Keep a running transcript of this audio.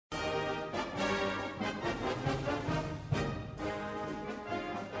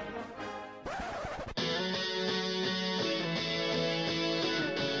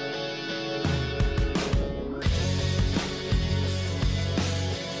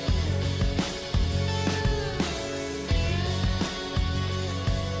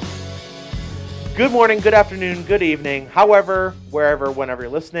Good morning, good afternoon, good evening, however, wherever, whenever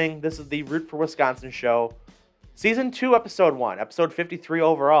you're listening. This is the Root for Wisconsin show, Season 2, Episode 1, Episode 53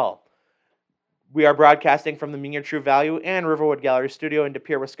 overall. We are broadcasting from the Mean True Value and Riverwood Gallery Studio in De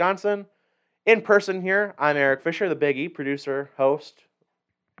Pere, Wisconsin. In person here, I'm Eric Fisher, the Big E, producer, host,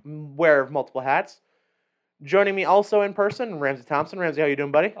 wearer of multiple hats. Joining me also in person, Ramsay Thompson. Ramsay, how you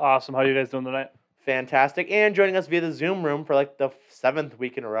doing, buddy? Awesome. How you guys doing tonight? Fantastic. And joining us via the Zoom room for like the 7th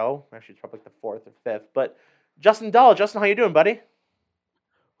week in a row. Actually, it's probably like the 4th or 5th. But Justin Dahl. Justin, how you doing, buddy?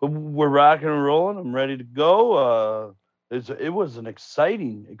 We're rocking and rolling. I'm ready to go. It was an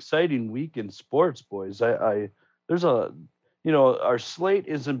exciting week in sports, boys. There's our slate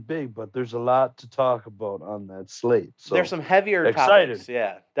isn't big, but there's a lot to talk about on that slate. So there's some heavier excited. topics.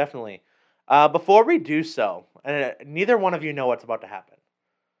 Yeah, definitely. Before we do so, and neither one of you know what's about to happen,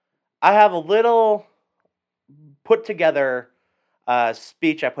 I have a little put together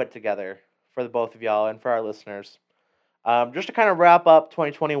speech I put together for the both of y'all and for our listeners. Just to kind of wrap up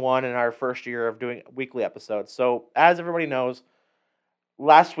 2021 and our first year of doing weekly episodes. So, as everybody knows,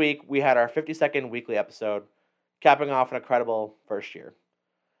 last week we had our 52nd weekly episode, capping off an incredible first year.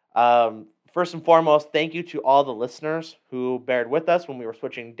 First and foremost, thank you to all the listeners who bared with us when we were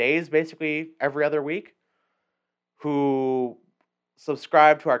switching days basically every other week, who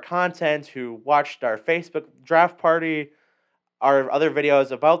subscribed to our content, who watched our Facebook draft party, our other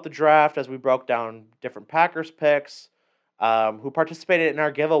videos about the draft as we broke down different Packers picks, who participated in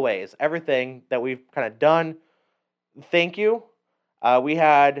our giveaways, everything that we've kind of done. Thank you. We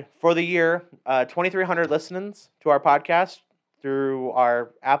had, for the year, 2,300 listens to our podcast through our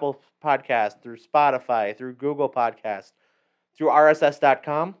Apple Podcast, through Spotify, through Google Podcast, through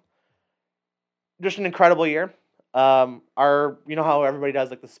RSS.com. Just an incredible year. You know how everybody does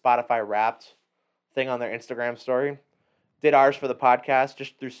like the Spotify Wrapped thing on their Instagram story? Did ours for the podcast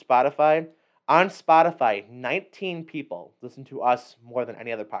just through Spotify. On Spotify, 19 people listen to us more than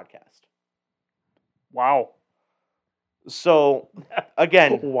any other podcast. Wow. So,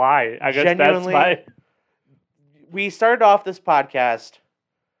 again, why? I guess genuinely, that's we started off this podcast.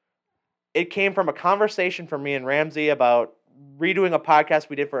 It came from a conversation from me and Ramsay about redoing a podcast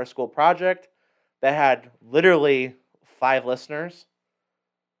we did for a school project that had literally 5 listeners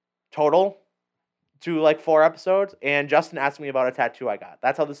total to like 4 episodes. And Justin asked me about a tattoo I got.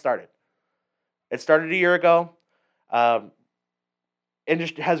 That's how this started. It started a year ago. And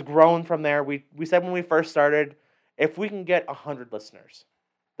just has grown from there. We said when we first started, if we can get 100 listeners,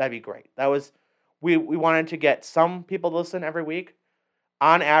 that'd be great. That was we wanted to get some people to listen every week.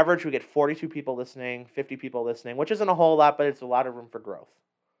 On average, we get 42 people listening, 50 people listening, which isn't a whole lot, but it's a lot of room for growth.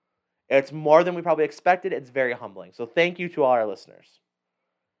 It's more than we probably expected. It's very humbling. So thank you to all our listeners.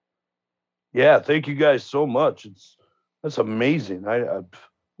 Yeah, thank you guys so much. That's amazing. I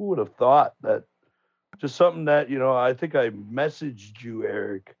who would have thought that? Just something that, I think I messaged you,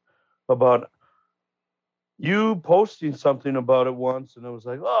 Eric, about you posting something about it once, and I was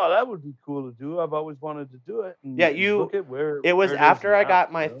like, oh, that would be cool to do. I've always wanted to do it. And Yeah, look at where it was where after I now,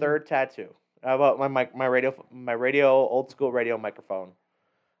 got my third tattoo about my radio old school radio microphone.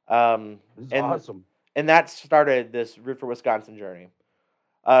 It's awesome. And that started this Root for Wisconsin journey.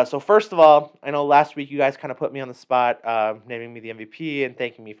 So first of all, I know last week you guys kind of put me on the spot, naming me the MVP and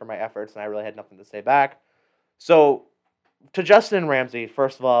thanking me for my efforts, and I really had nothing to say back. So to Justin and Ramsay,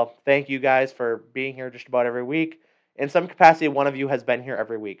 first of all, thank you guys for being here just about every week. In some capacity, one of you has been here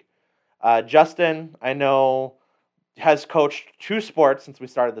every week. Justin, I know, has coached 2 sports since we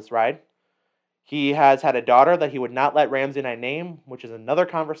started this ride. He has had a daughter that he would not let Ramsay and I name, which is another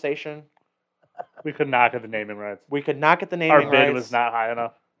conversation. We could not get the naming rights. Our bid was not high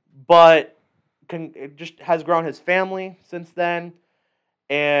enough. But it just has grown his family since then,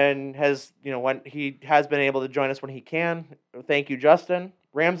 and has, when he has been able to join us when he can. Thank you, Justin.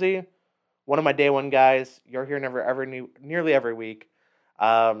 Ramsay, one of my day one guys. You're here nearly every week.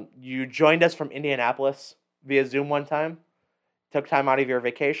 You joined us from Indianapolis via Zoom one time. Took time out of your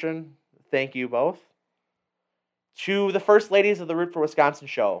vacation. Thank you both. To the first ladies of the Root for Wisconsin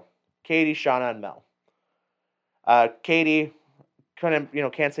show, Katie, Shauna, and Mel. Katie,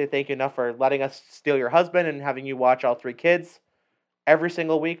 can't say thank you enough for letting us steal your husband and having you watch all 3 kids every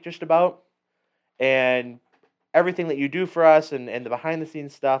single week, just about, and everything that you do for us, and the behind the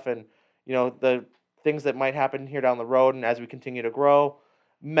scenes stuff, and the things that might happen here down the road, and as we continue to grow.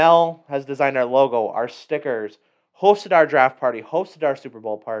 Mel has designed our logo, our stickers, hosted our draft party, hosted our Super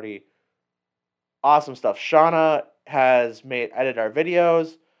Bowl party. Awesome stuff. Shauna has edited our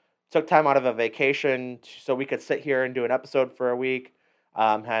videos, took time out of a vacation so we could sit here and do an episode for a week.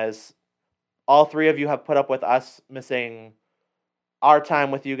 All 3 of you have put up with us missing our time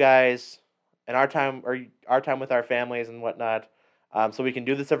with you guys and our time with our families and whatnot. So we can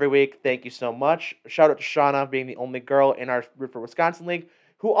do this every week. Thank you so much. Shout out to Shauna being the only girl in our Root for Wisconsin League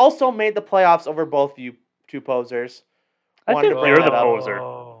who also made the playoffs over both you two posers. I Wanted think to bring you're that the up. poser.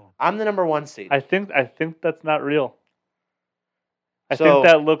 I'm the number 1 seed. I think that's not real. I So- think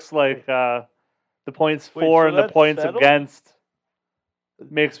that looks like the points Wait, for so and the that's points settled? against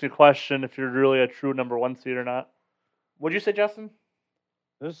makes me question if you're really a true number 1 seed or not. What'd you say, Justin?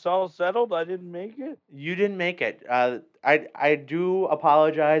 This all settled? I didn't make it? You didn't make it. I do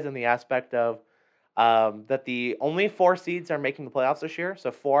apologize in the aspect of that the only 4 seeds are making the playoffs this year.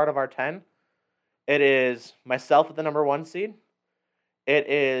 So 4 out of our 10. It is myself at the number 1 seed. It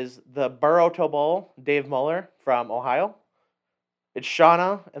is the Burrow to Bowl, Dave Muller from Ohio. It's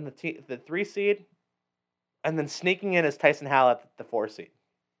Shauna and the 3 seed. And then sneaking in is Tyson Hallett at the 4 seed.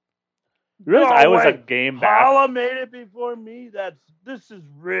 You realize I was a way. game back. Paula made it before me. This is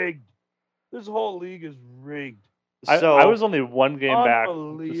rigged. This whole league is rigged. So I was only 1 game back.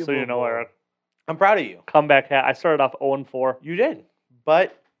 Just so you know, Unbelievable. Eric. I'm proud of you. Comeback hat. I started off 0-4. You did,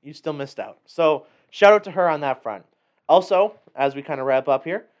 but you still missed out. So shout out to her on that front. Also, as we kind of wrap up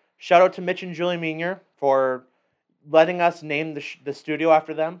here, shout out to Mitch and Julie Meanier for letting us name the studio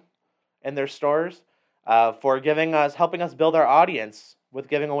after them and their stores, for helping us build our audience with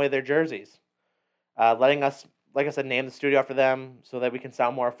giving away their jerseys, letting us, like I said, name the studio after them so that we can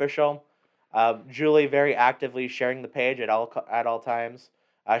sound more official. Julie very actively sharing the page at all times.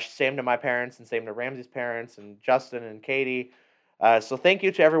 Same to my parents and same to Ramsay's parents and Justin and Katie. So thank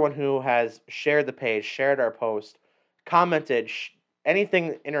you to everyone who has shared the page, shared our post, commented,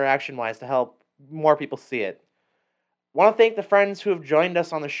 anything interaction-wise to help more people see it. Want to thank the friends who have joined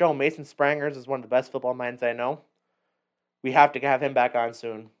us on the show. Mason Sprangers is one of the best football minds I know. We have to have him back on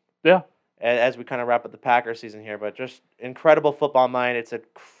soon. Yeah. As we kind of wrap up the Packers season here, but just incredible football mind.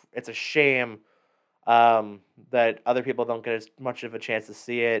 It's a shame that other people don't get as much of a chance to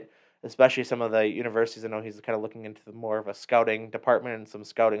see it, especially some of the universities. I know he's kind of looking into more of a scouting department and some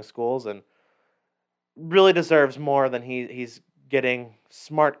scouting schools, and really deserves more than he's getting.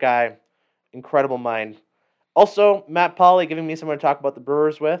 Smart guy, incredible mind. Also, Matt Pauley giving me someone to talk about the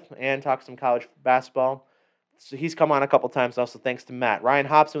Brewers with and talk some college basketball. So he's come on a couple times also, thanks to Matt. Ryan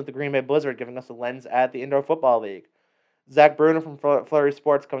Hobson with the Green Bay Blizzard giving us a lens at the Indoor Football League. Zach Bruno from Flurry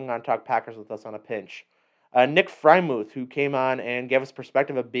Sports coming on to talk Packers with us on a pinch. Nick Frymuth, who came on and gave us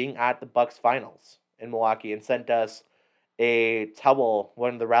perspective of being at the Bucks finals in Milwaukee and sent us a towel,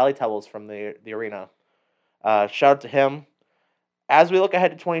 one of the rally towels from the arena. Shout out to him. As we look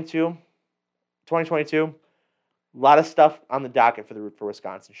ahead to 2022, a lot of stuff on the docket for the Root for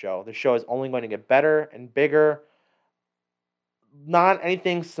Wisconsin show. The show is only going to get better and bigger. Not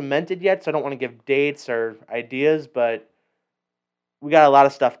anything cemented yet, so I don't want to give dates or ideas, but we got a lot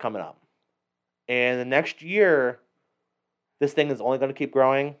of stuff coming up. And the next year, this thing is only going to keep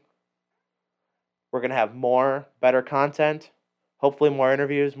growing. We're going to have more, better content, hopefully more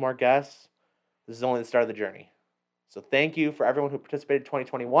interviews, more guests. This is only the start of the journey. So thank you for everyone who participated in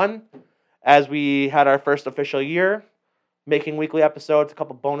 2021. As we had our first official year, making weekly episodes, a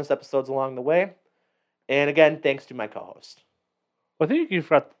couple bonus episodes along the way. And again, thanks to my co-host. Well, I think you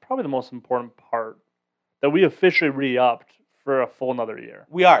forgot probably the most important part, that we officially re-upped for a full another year.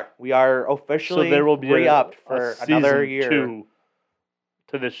 We are officially So there will be re-upped a for another year. Season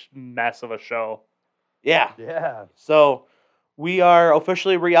 2 to this mess of a show. Yeah. Yeah. So we are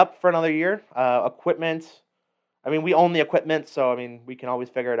officially re-upped for another year. Equipment. I mean, we own the equipment, so I mean, we can always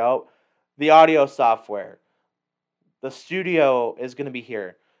figure it out. The audio software. The studio is going to be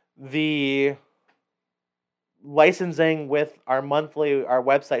here. The licensing with our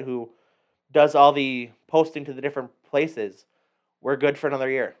website who does all the posting to the different places. We're good for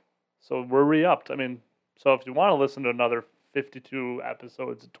another year. So we're re-upped. I mean, so if you want to listen to another 52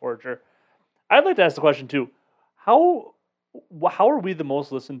 episodes of torture, I'd like to ask the question too. How are we the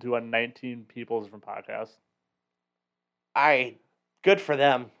most listened to on 19 people's different podcasts? Good for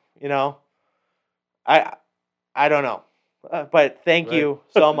them, you know. I don't know, but thank you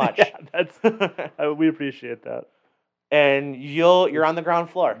so much. Yeah, that's we appreciate that. And you're on the ground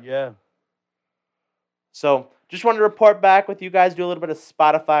floor. Yeah. So just wanted to report back with you guys, do a little bit of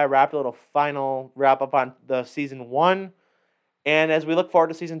Spotify wrap, a little final wrap up on the season 1. And as we look forward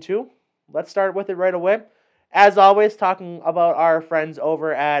to season 2, let's start with it right away. As always, talking about our friends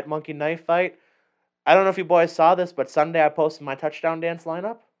over at Monkey Knife Fight. I don't know if you boys saw this, but Sunday I posted my touchdown dance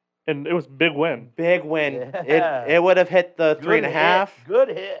lineup. And it was a big win. Big win. Yeah. It would have hit the Good 3.5. hit. Good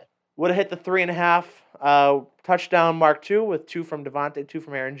hit. Would have hit the 3.5 touchdown mark 2 with 2 from Devontae, 2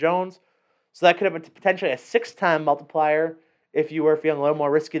 from Aaron Jones. So that could have been potentially a 6-time multiplier if you were feeling a little more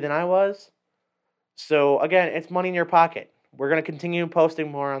risky than I was. So again, it's money in your pocket. We're gonna continue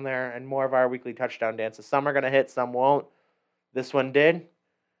posting more on there and more of our weekly touchdown dances. Some are gonna hit, some won't. This one did.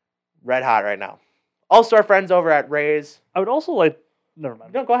 Red hot right now. Also, our friends over at Rays. I would also like. Never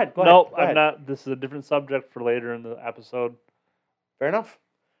mind. No, go ahead. Go No, ahead. Go I'm ahead. not. This is a different subject for later in the episode. Fair enough.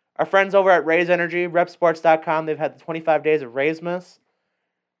 Our friends over at Rays Energy, repsports.com, they've had the 25 days of Rays Miss.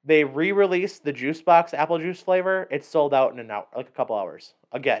 They re-released the juice box apple juice flavor. It's sold out in an hour, like a couple hours.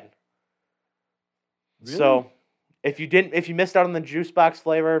 Again. Really? So if you missed out on the juice box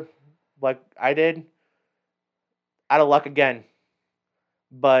flavor, like I did, out of luck again.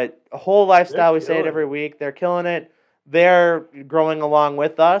 But a whole lifestyle, we say it killing every it. week. They're killing it. They're growing along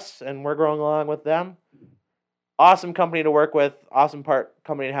with us, and we're growing along with them. Awesome company to work with. Awesome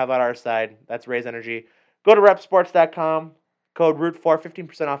company to have on our side. That's Raise Energy. Go to repsports.com. Code root4,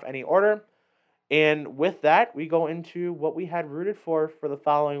 15% off any order. And with that, we go into what we had rooted for the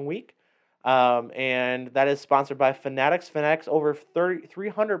following week. And that is sponsored by Fanatics. Fanatics, over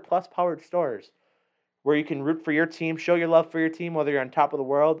 300 plus powered stores where you can root for your team, show your love for your team, whether you're on top of the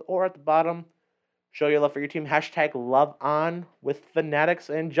world or at the bottom. Show your love for your team. Hashtag love on with Fanatics.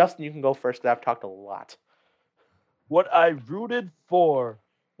 And Justin, you can go first because I've talked a lot. What I rooted for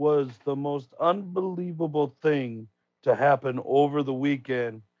was the most unbelievable thing to happen over the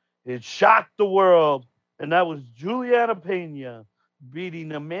weekend. It shocked the world, and that was Juliana Pena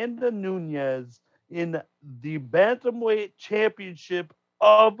beating Amanda Nunes in the Bantamweight Championship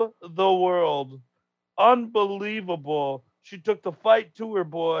of the world. Unbelievable. She took the fight to her,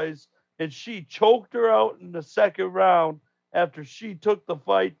 boys, and she choked her out in the second round after she took the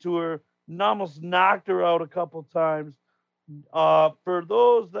fight to her and almost knocked her out a couple times. For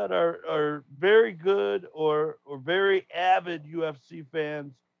those that are very good or very avid UFC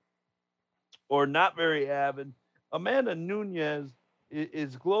fans, or not very avid, Amanda Nunes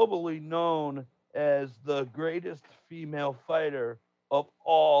is globally known as the greatest female fighter of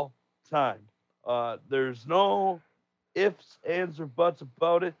all time. There's no ifs, ands, or buts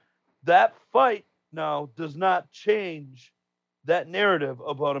about it. That fight now does not change that narrative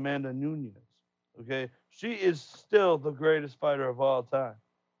about Amanda Nunes. Okay, she is still the greatest fighter of all time,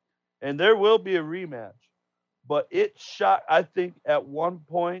 and there will be a rematch. But it shot. I think at one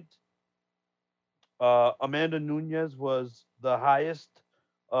point, Amanda Nunes was the highest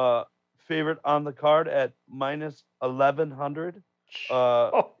uh, favorite on the card at minus 1100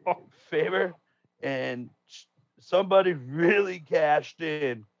 favor, and somebody really cashed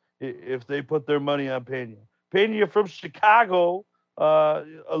in if they put their money on Pena. Pena from Chicago, a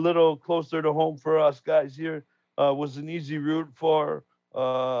little closer to home for us guys here, was an easy route for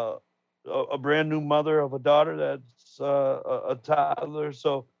a brand new mother of a daughter that's a toddler.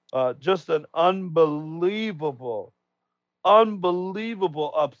 So just an unbelievable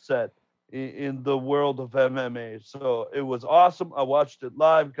upset in the world of MMA. So it was awesome. I watched it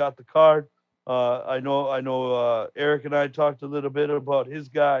live, got the card. I know. Eric and I talked a little bit about his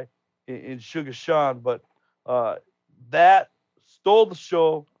guy in Sugar Sean, but that stole the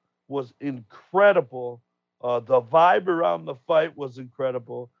show. Was incredible. The vibe around the fight was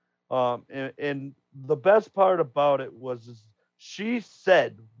incredible. And the best part about it was she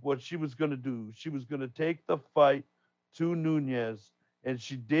said what she was going to do. She was going to take the fight to Nunes, and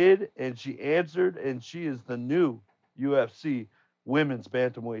she did, and she answered, and she is the new UFC Women's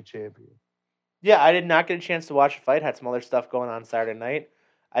Bantamweight Champion. Yeah, I did not get a chance to watch the fight. Had some other stuff going on Saturday night.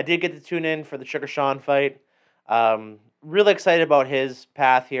 I did get to tune in for the Sugar Sean fight. Really excited about his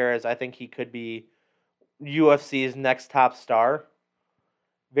path here, as I think he could be UFC's next top star.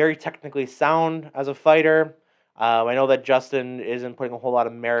 Very technically sound as a fighter. I know that Justin isn't putting a whole lot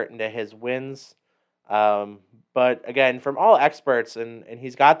of merit into his wins. But again, from all experts, and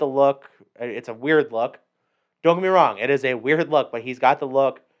he's got the look. It's a weird look. Don't get me wrong. It is a weird look, but he's got the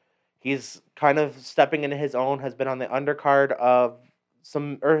look. He's kind of stepping into his own, has been on the undercard of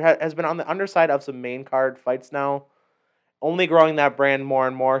has been on the underside of some main card fights now. Only growing that brand more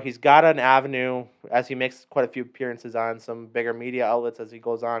and more. He's got an avenue as he makes quite a few appearances on some bigger media outlets as he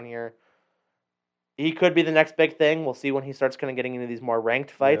goes on here. He could be the next big thing. We'll see when he starts kind of getting into these more ranked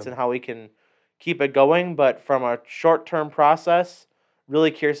fights and how he can keep it going. But from a short-term process,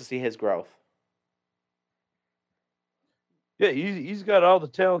 really curious to see his growth. Yeah, he's got all the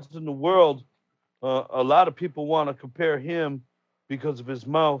talents in the world. A lot of people want to compare him because of his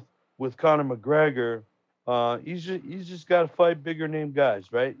mouth with Conor McGregor. He's just got to fight bigger name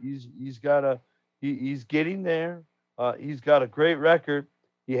guys, right? He's getting there. He's got a great record.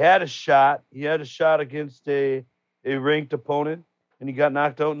 He had a shot. He had a shot against a ranked opponent, and he got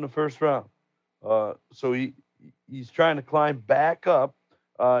knocked out in the first round. So he's trying to climb back up.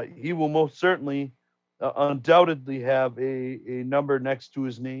 He will most certainly undoubtedly have a number next to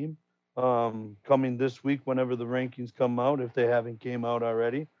his name coming this week whenever the rankings come out, if they haven't came out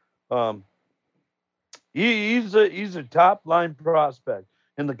already. Um, he's a top line prospect,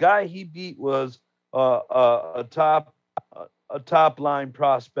 and the guy he beat was a top line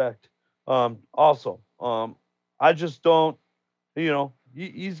prospect. Also, I just don't,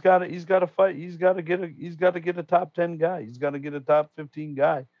 he's got to fight. He's got to get a top 10 guy. He's got to get a top 15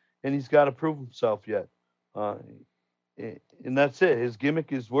 guy, and he's got to prove himself yet. Uh, and that's it. His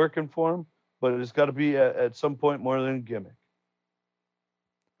gimmick is working for him, but it's got to be at some point more than a gimmick.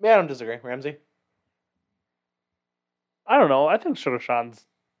 Yeah, I don't disagree, Ramsey. I don't know. I think Sugar Sean's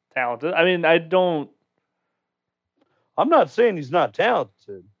talented. I mean, I don't. I'm not saying he's not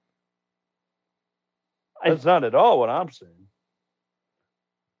talented. That's not at all what I'm saying.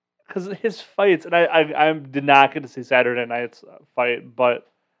 Because his fights, and I did not get to see Saturday night's fight,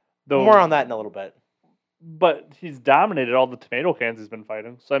 but more on that in a little bit. But he's dominated all the tomato cans he's been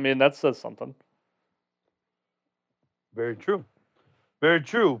fighting. So I mean, that says something. Very true. Very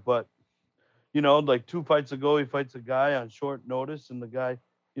true. But like 2 fights ago, he fights a guy on short notice, and the guy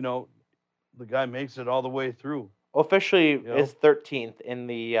makes it all the way through. Officially is 13th in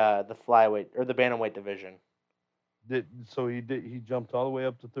the flyweight or the bantamweight division. He jumped all the way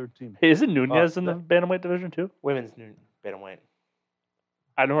up to 13. Hey, isn't Nunez in the bantamweight division too? Women's bantamweight.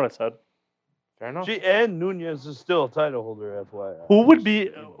 I know what I said. Fair enough. And Nunez is still a title holder, FYI. What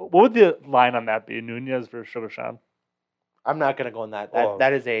would the line on that be? Nunez versus Sugar Sean? I'm not going to go on that.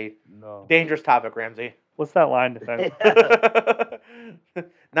 That is a dangerous topic, Ramsey. What's that line, you think?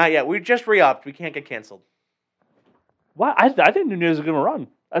 Not yet. We just re-upped. We can't get canceled. Why? I think Nunez is going to run.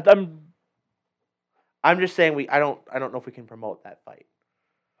 I'm just saying I don't know if we can promote that fight.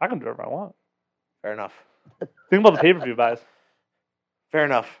 I can do whatever I want. Fair enough. Think about the pay-per-view buys. Fair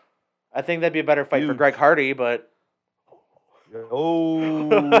enough. I think that'd be a better fight for Greg Hardy, but there's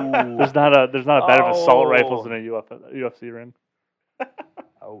not a bed of assault rifles in a UFC ring.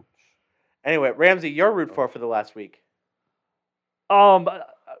 Ouch. Anyway, Ramsey, your root for the last week. The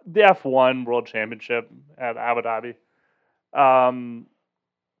F1 World Championship at Abu Dhabi.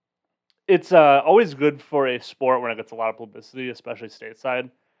 It's always good for a sport when it gets a lot of publicity, especially stateside.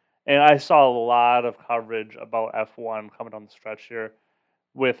 And I saw a lot of coverage about F1 coming down the stretch here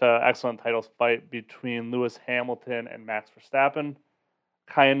with an excellent title fight between Lewis Hamilton and Max Verstappen.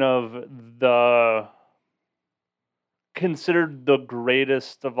 Kind of considered the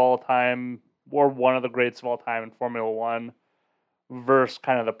greatest of all time, or one of the greats of all time in Formula One, versus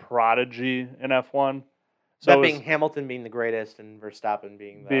kind of the prodigy in F1. So that being Hamilton being the greatest and Verstappen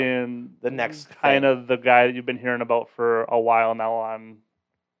being the next kind of the guy that you've been hearing about for a while now on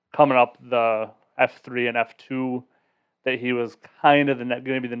coming up the F3 and F2, that he was kind of going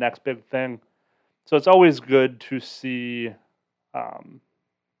to be the next big thing. So it's always good to see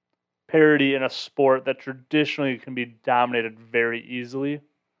parity in a sport that traditionally can be dominated very easily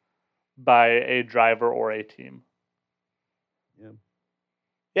by a driver or a team.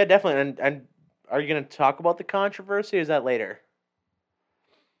 Yeah, definitely. And are you going to talk about the controversy, or is that later?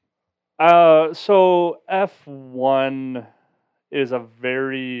 So F1 is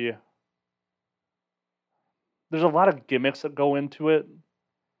there's a lot of gimmicks that go into it.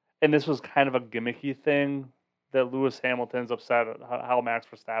 And this was kind of a gimmicky thing that Lewis Hamilton's upset at how Max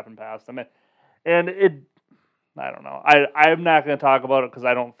Verstappen passed him. And I don't know. I'm not going to talk about it because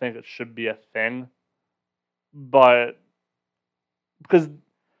I don't think it should be a thing. But because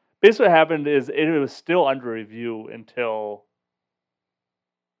basically what happened is it was still under review until,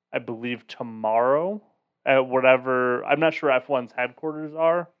 I believe, tomorrow at whatever, I'm not sure F1's headquarters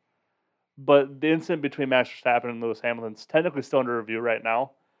are, but the incident between Max Verstappen and Lewis Hamilton is technically still under review right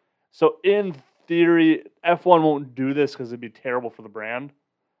now. So in theory, F1 won't do this because it'd be terrible for the brand,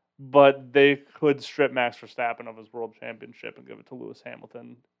 but they could strip Max Verstappen of his world championship and give it to Lewis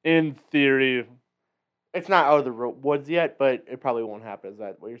Hamilton. In theory, it's not out of the woods yet, but it probably won't happen. Is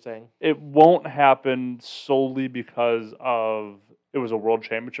that what you're saying? It won't happen solely because it was a world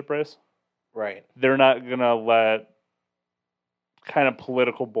championship race. Right. They're not going to let kind of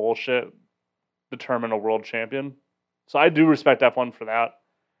political bullshit determine a world champion. So I do respect F1 for that.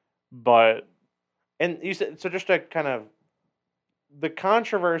 But... And you said, so just to kind of... The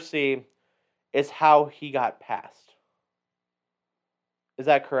controversy is how he got passed. Is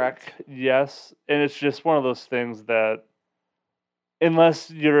that correct? Yes, and it's just one of those things that,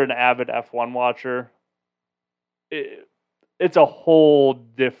 unless you're an avid F1 watcher, it's a whole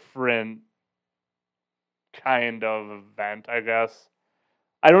different kind of event, I guess.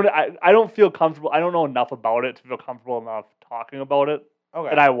 I don't feel comfortable. I don't know enough about it to feel comfortable enough talking about it. Okay.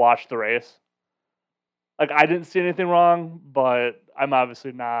 And I watched the race. Like, I didn't see anything wrong, but I'm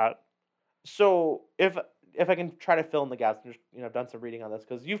obviously not. So if I can try to fill in the gaps, and just I've done some reading on this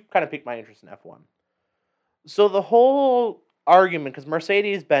because you've kind of piqued my interest in F1. So the whole argument, because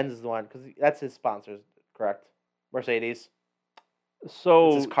Mercedes Benz is the one, because that's his sponsors, correct? Mercedes, So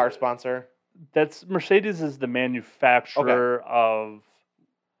it's his car sponsor. that's Mercedes is the manufacturer of.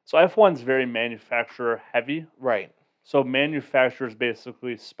 So F1's very manufacturer heavy. Right. So manufacturers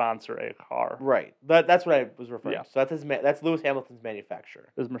basically sponsor a car. Right. That's what I was referring Yeah. to. So that's Lewis Hamilton's manufacturer.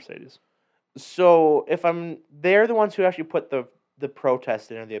 Is Mercedes. So they're the ones who actually put the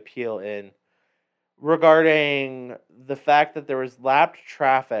protest in or the appeal in regarding the fact that there was lapped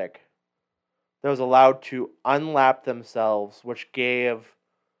traffic that was allowed to unlap themselves, which put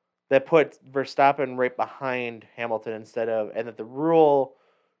Verstappen right behind Hamilton and that the rule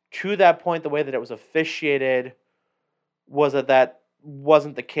to that point, the way that it was officiated was that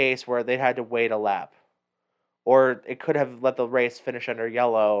wasn't the case where they had to wait a lap. Or it could have let the race finish under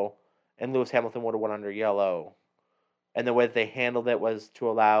yellow and Lewis Hamilton would have won under yellow. And the way that they handled it was to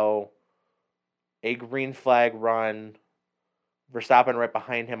allow a green flag run, Verstappen right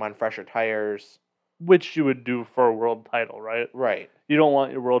behind him on fresher tires. Which you would do for a world title, right? Right. You don't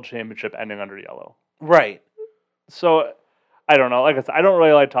want your world championship ending under yellow. Right. So, I don't know. Like I said, I don't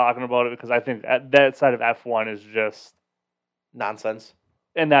really like talking about it because I think that side of F1 is just nonsense.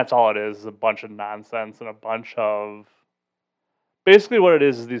 And that's all it is a bunch of nonsense and a bunch of... Basically what it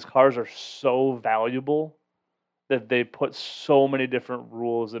is these cars are so valuable that they put so many different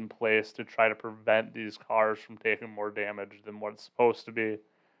rules in place to try to prevent these cars from taking more damage than what it's supposed to be.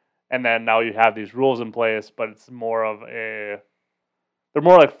 And then now you have these rules in place, but it's more of they're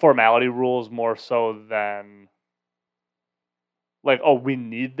more like formality rules more so than like, oh, we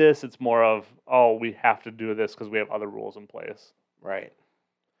need this. It's more of, oh, we have to do this because we have other rules in place. Right.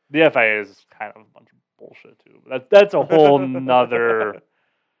 The FIA is kind of a bunch of bullshit too. That's a whole nother...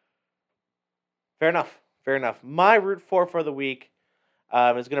 Fair enough. My root for the week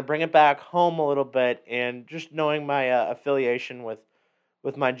is going to bring it back home a little bit, and just knowing my affiliation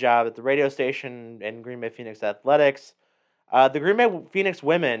with my job at the radio station and Green Bay Phoenix Athletics, the Green Bay Phoenix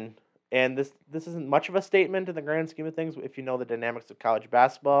women, and this isn't much of a statement in the grand scheme of things if you know the dynamics of college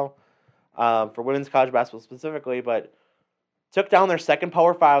basketball, for women's college basketball specifically, but took down their second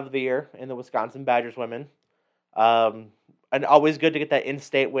Power 5 of the year in the Wisconsin Badgers women. And always good to get that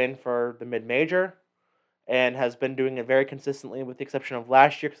in-state win for the mid-major, and has been doing it very consistently with the exception of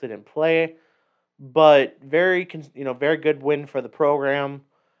last year because they didn't play. But very good win for the program,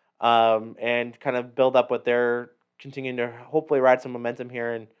 and kind of build up what they're continuing to hopefully ride some momentum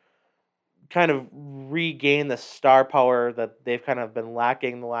here and kind of regain the star power that they've kind of been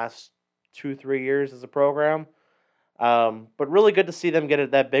lacking the last 2-3 years as a program. But really good to see them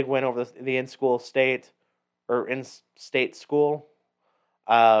get that big win over the in-state school,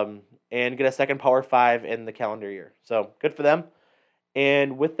 and get a second Power 5 in the calendar year. So good for them.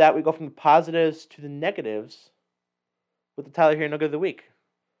 And with that, we go from the positives to the negatives with the Tyler Here Nugget of the Week.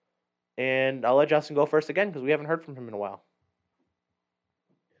 And I'll let Justin go first again because we haven't heard from him in a while.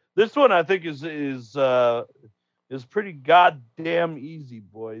 This one I think is pretty goddamn easy,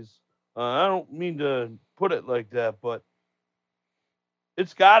 boys. I don't mean to put it like that, but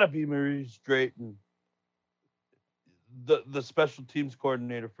it's got to be Maurice Drayton, the special teams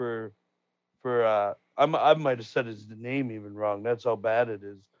coordinator for I might have said his name even wrong. That's how bad it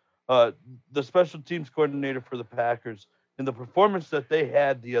is. The special teams coordinator for the Packers, and the performance that they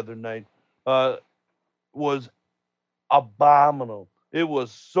had the other night was abominable. It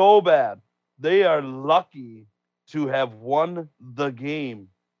was so bad. They are lucky to have won the game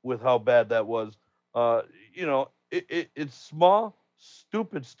with how bad that was. It's small,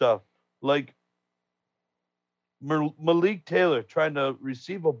 stupid stuff like Malik Taylor trying to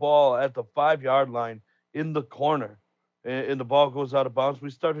receive a ball at the 5-yard line in the corner, and the ball goes out of bounds. We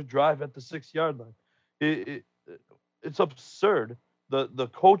start to drive at the 6-yard line. It's absurd. The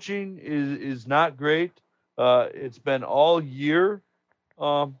coaching is not great. It's been all year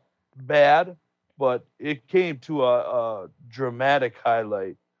bad, but it came to a dramatic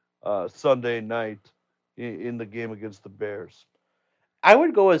highlight Sunday night in the game against the Bears. I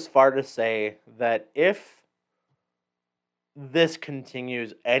would go as far to say that if this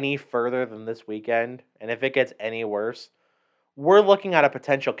continues any further than this weekend, and if it gets any worse, we're looking at a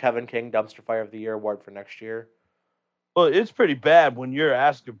potential Kevin King Dumpster Fire of the Year award for next year. Well, it's pretty bad when you're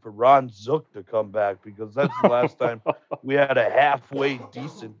asking for Ron Zook to come back, because that's the last time we had a halfway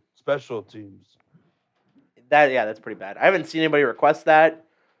decent special teams. That's pretty bad. I haven't seen anybody request that,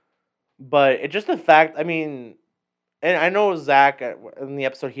 but it's just the fact, I mean, and I know Zach in the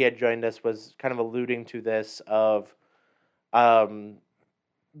episode he had joined us was kind of alluding to this of um,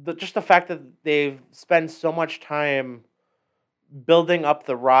 just the fact that they've spent so much time building up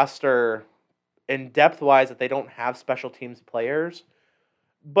the roster in depth wise that they don't have special teams players.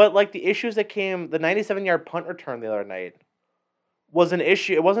 But like the issues that came, the 97-yard punt return the other night was an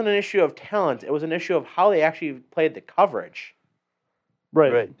issue. It wasn't an issue of talent. It was an issue of how they actually played the coverage.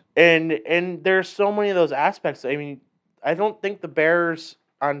 Right. And there's so many of those aspects. I mean, I don't think the Bears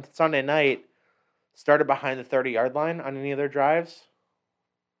on Sunday night started behind the 30-yard line on any of their drives.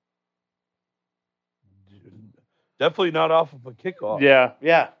 Definitely not off of a kickoff. Yeah.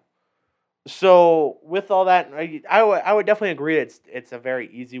 Yeah. So with all that, I would definitely agree it's a very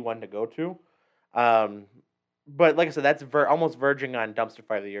easy one to go to. But like I said, that's almost verging on dumpster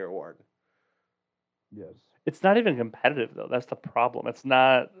fire of the year award. Yes. It's not even competitive though. That's the problem. It's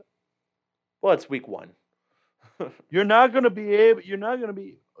not. Well, it's week 1. You're not going to be able. You're not going to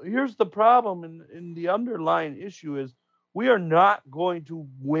be. Here's the problem, and the underlying issue is we are not going to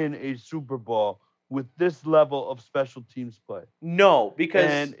win a Super Bowl with this level of special teams play. No, because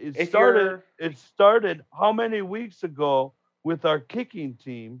And it started how many weeks ago with our kicking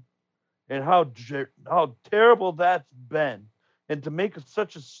team, and how terrible that's been, and to make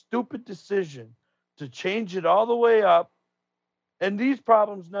such a stupid decision to change it all the way up, and these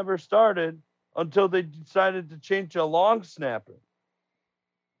problems never started until they decided to change a long snapper.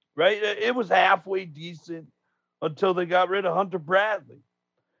 Right? It was halfway decent until they got rid of Hunter Bradley.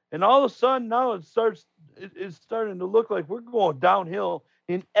 And all of a sudden now it's starting to look like we're going downhill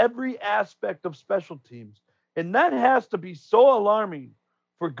in every aspect of special teams. And that has to be so alarming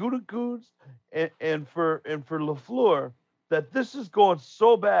for Gutekunst and for LaFleur that this is going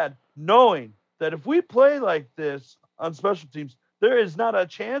so bad, knowing that if we play like this on special teams, there is not a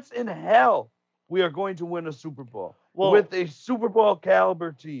chance in hell we are going to win a Super Bowl with a Super Bowl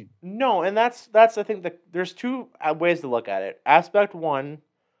caliber team. No, and that's I think there's two ways to look at it. Aspect one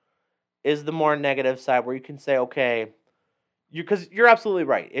is the more negative side where you can say, okay, because you're absolutely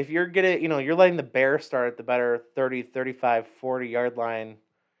right. If you're you're letting the Bears start at the better 30, 35, 40-yard line,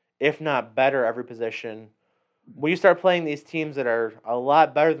 if not better every position. When you start playing these teams that are a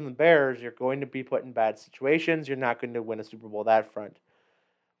lot better than the Bears, you're going to be put in bad situations. You're not going to win a Super Bowl that front.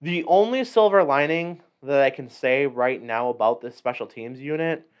 The only silver lining that I can say right now about this special teams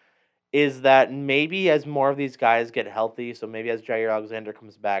unit is that maybe as more of these guys get healthy, so maybe as Jair Alexander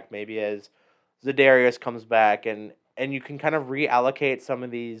comes back, maybe as Za'Darius comes back, and you can kind of reallocate some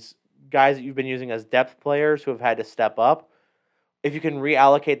of these guys that you've been using as depth players who have had to step up. If you can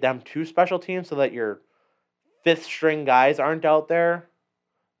reallocate them to special teams so that your fifth string guys aren't out there,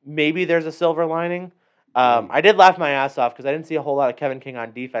 maybe there's a silver lining. I did laugh my ass off because I didn't see a whole lot of Kevin King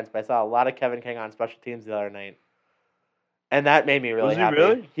on defense, but I saw a lot of Kevin King on special teams the other night. And that made me really happy.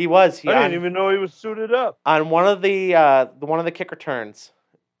 Really? He was. I didn't even know he was suited up. On one of the kick returns,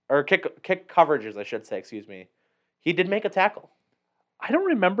 or kick coverages, I should say, excuse me. He did make a tackle. I don't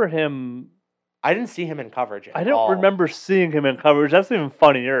remember him. I didn't see him in coverage at all. I don't remember seeing him in coverage. That's even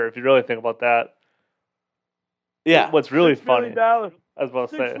funnier if you really think about that. Yeah. What's really funny, I was about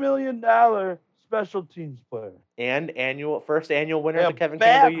to say. $6 million special teams player. And first annual winner Yeah, of the Kevin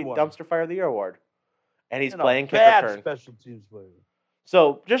bad King one. Dumpster Fire of the Year award. And he's And playing a kick bad return. special teams player.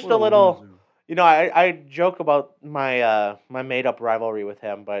 So just What a little, loser. I joke about my my made up rivalry with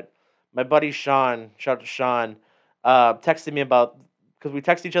him, but my buddy Sean, shout out to Sean, texted me about, because we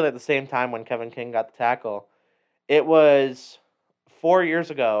texted each other at the same time when Kevin King got the tackle. It was 4 years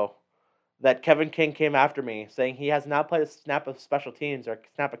ago that Kevin King came after me saying he has not played a snap of special teams or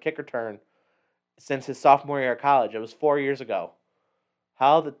snap a kick return since his sophomore year of college. It was 4 years ago.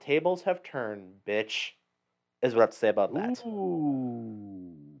 How the tables have turned, bitch, is what I have to say about that.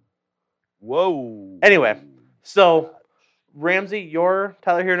 Ooh. Whoa. Anyway, so Ramsay, your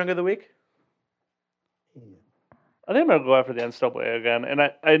Tyler Hero Nugget of the Week? I think I'm going to go after the NCAA again. And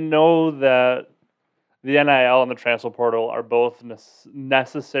I know that the NIL and the transfer portal are both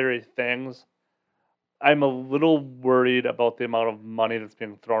necessary things. I'm a little worried about the amount of money that's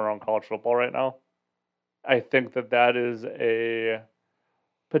being thrown around college football right now. I think that is a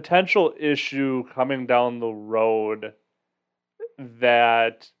potential issue coming down the road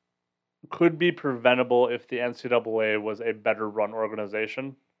that could be preventable if the NCAA was a better run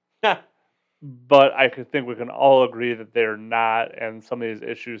organization. But I think we can all agree that they're not, and some of these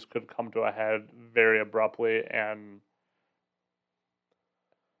issues could come to a head very abruptly. And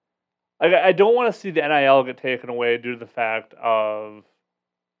I don't want to see the NIL get taken away due to the fact of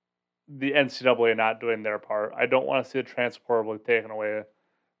the NCAA not doing their part. I don't want to see the transfer portal taken away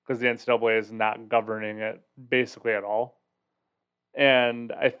because the NCAA is not governing it basically at all.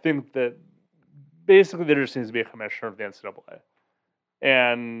 And I think that basically there just needs to be a commissioner of the NCAA,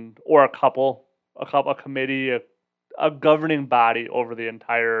 and or a committee, a governing body over the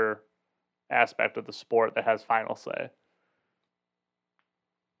entire aspect of the sport that has final say.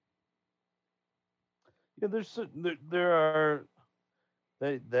 Yeah, there are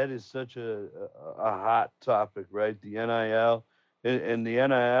that is such a hot topic, right? The NIL, and the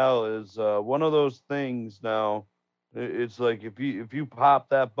NIL is one of those things now. It's like if you pop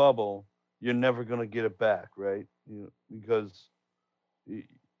that bubble, you're never gonna get it back, right? Because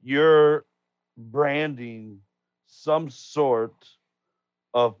you're branding some sort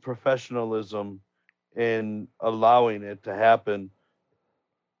of professionalism in allowing it to happen,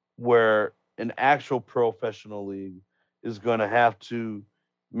 where an actual professional league is going to have to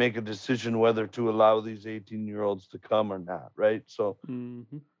make a decision whether to allow these 18-year-olds to come or not, right? So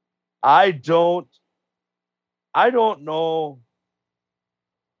Mm-hmm. I don't I don't know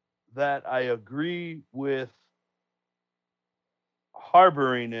that I agree with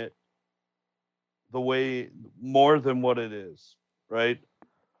harboring it the way more than what it is, right?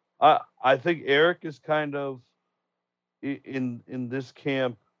 I think Eric is kind of in this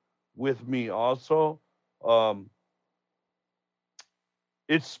camp with me also. Um,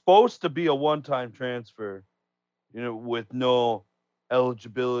 it's supposed to be a one-time transfer, with no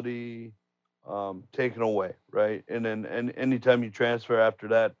eligibility taken away, right? And then anytime you transfer after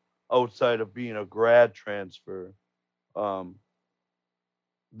that, outside of being a grad transfer, um,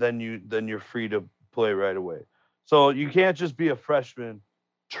 then you're free to play right away. So you can't just be a freshman,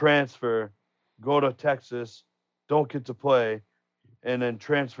 transfer, go to Texas, don't get to play, and then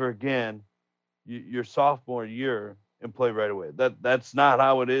transfer again your sophomore year and play right away. That's not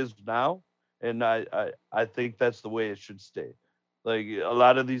how it is now, and I think that's the way it should stay. Like a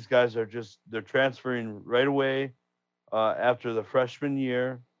lot of these guys they're transferring right away after the freshman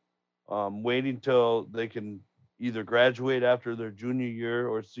year, waiting till they can either graduate after their junior year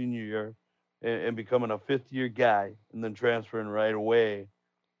or senior year, and becoming a fifth year guy, and then transferring right away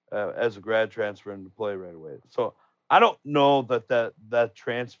as a grad transfer and to play right away. So I don't know that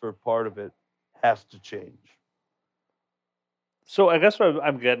transfer part of it has to change. So I guess what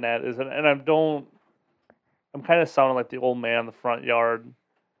I'm getting at is, and I don't, I'm kind of sounding like the old man in the front yard.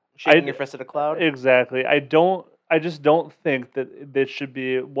 Shaking your fist at a cloud. Exactly. I don't. I just don't think that this should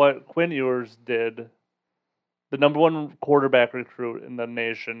be what Quinn Ewers did. The number one quarterback recruit in the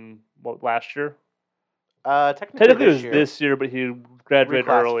nation, what, last year? Technically Technically, it this was year, this year, but he graduated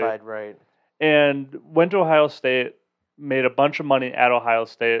early reclassified, right? and went to Ohio State, made a bunch of money at Ohio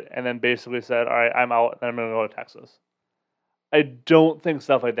State, and then basically said, "All right, I'm out. And I'm going to go to Texas." I don't think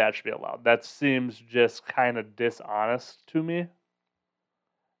stuff like that should be allowed. That seems just kind of dishonest to me.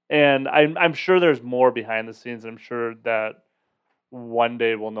 And I'm sure there's more behind the scenes. I'm sure that one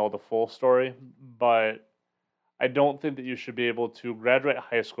day we'll know the full story, but I don't think that you should be able to graduate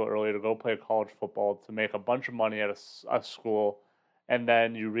high school early to go play college football to make a bunch of money at a school, and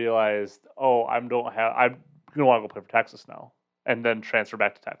then you realize, oh, I don't want to go play for Texas now, and then transfer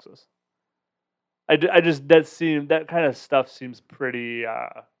back to Texas. I just that kind of stuff seems pretty.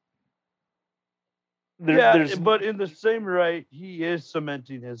 Yeah, There's but in the same right, he is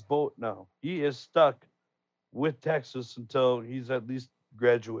cementing his boat now. He is stuck with Texas until he's at least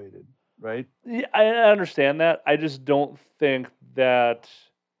graduated, right? Yeah, I understand that. I just don't think that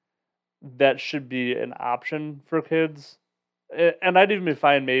that should be an option for kids. And I'd even be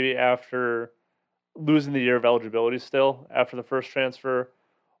fine maybe after losing the year of eligibility still after the first transfer,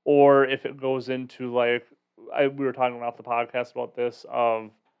 or if it goes into like we were talking off the podcast about this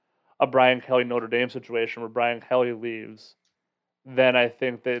of a Brian Kelly Notre Dame situation where Brian Kelly leaves, then I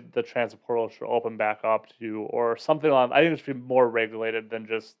think that the transfer portal should open back up to or something on. I think it should be more regulated than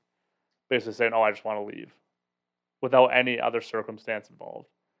just basically saying, "Oh, I just want to leave," without any other circumstance involved.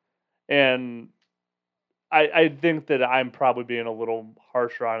 And I think that I'm probably being a little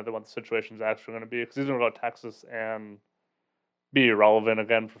harsher on it than what the situation's actually going to be because he's going to go to Texas and be irrelevant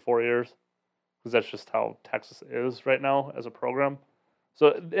again for 4 years because that's just how Texas is right now as a program.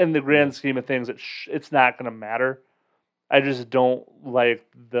 So in the grand scheme of things, it's not going to matter. I just don't like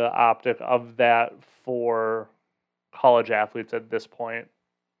the optic of that for college athletes at this point.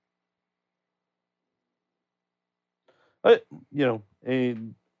 But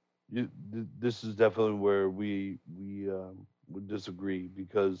and this is definitely where we would disagree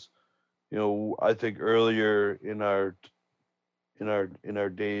because I think earlier in our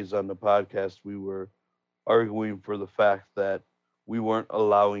days on the podcast we were arguing for the fact that we weren't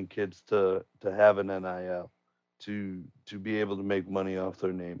allowing kids to have an NIL to be able to make money off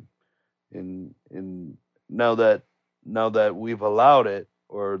their name. And now that we've allowed it,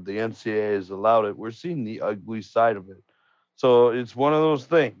 or the NCAA has allowed it, we're seeing the ugly side of it. So it's one of those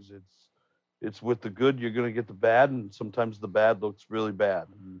things. It's with the good you're going to get the bad, and sometimes the bad looks really bad.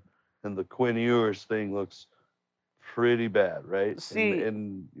 And the Quinn Ewers thing looks pretty bad, right? See,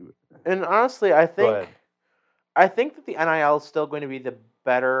 And and honestly, I go think ahead. I think that the NIL is still going to be the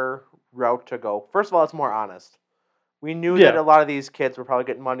better route to go. First of all, it's more honest. We knew that Yeah. a lot of these kids were probably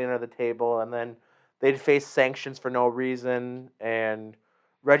getting money under the table, and then they'd face sanctions for no reason, and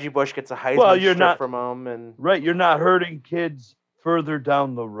Reggie Bush gets a Well, Heisman you're strip not from him, and right. You're not hurting kids further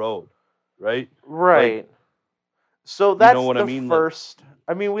down the road, right? Like, right. So you know that's what I the mean? Like, first.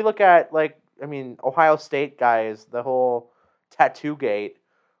 I mean, we look at Ohio State guys, the whole tattoo gate,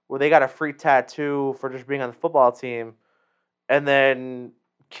 where they got a free tattoo for just being on the football team, and then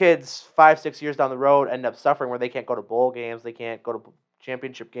kids 5, 6 years down the road end up suffering where they can't go to bowl games, they can't go to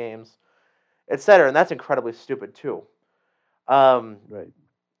championship games, etc. And that's incredibly stupid too. Um, right.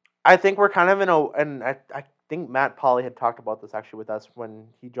 I think we're kind of in a, and I think Matt Pauly had talked about this actually with us when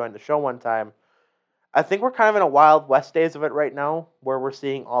he joined the show one time. I think we're kind of in a Wild West days of it right now, where we're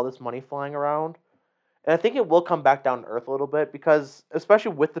seeing all this money flying around. And I think it will come back down to earth a little bit because,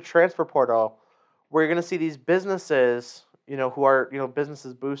 especially with the transfer portal, where you're going to see these businesses, who are,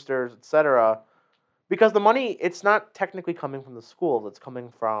 businesses, boosters, etc. Because the money, it's not technically coming from the schools. It's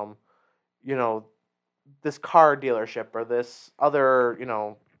coming from, you know, this car dealership or this other,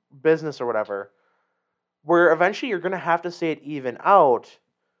 business or whatever. Where eventually you're going to have to see it even out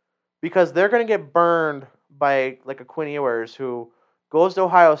because they're going to get burned by like a Quinn Ewers who goes to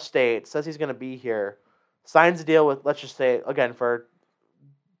Ohio State, says he's going to be here, signs a deal with, let's just say again for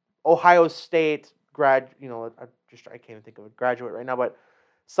Ohio State I can't even think of a graduate right now, but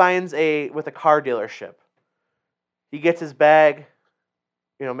signs with a car dealership. He gets his bag,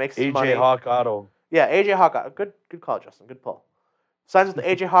 makes his AJ money. Hawk Auto. Yeah, AJ Hawk. Good call, Justin. Good pull. Signs with the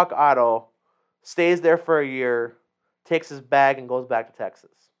AJ Hawk Auto, stays there for a year, takes his bag, and goes back to Texas.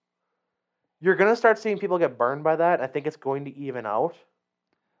 You're gonna start seeing people get burned by that. I think it's going to even out.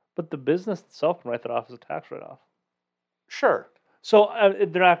 But the business itself can write that off as a tax write-off. Sure. So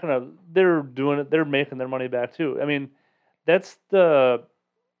they're not gonna. They're doing it. They're making their money back too. I mean, that's the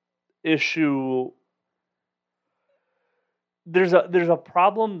issue. There's a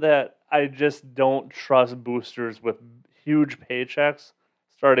problem that I just don't trust boosters with huge paychecks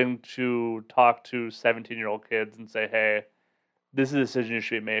starting to talk to 17-year-old kids and say, "Hey, this is a decision you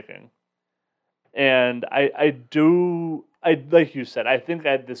should be making." And I like you said, I think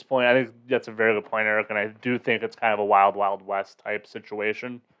at this point, I think that's a very good point, Eric, and I do think it's kind of a wild, wild west type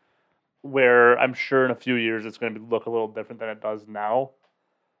situation where I'm sure in a few years it's going to look a little different than it does now.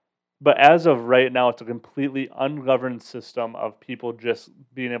 But as of right now, it's a completely ungoverned system of people just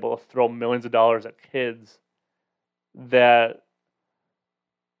being able to throw millions of dollars at kids that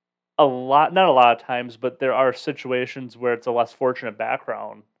not a lot of times, but there are situations where it's a less fortunate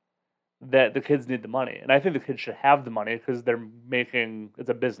background that the kids need the money. And I think the kids should have the money because it's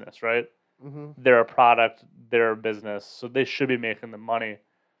a business, right? Mm-hmm. They're a product, they're a business, so they should be making the money.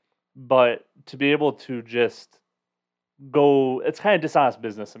 But to be able to just it's kind of dishonest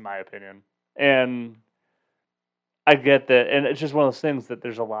business in my opinion. And I get that, and it's just one of those things that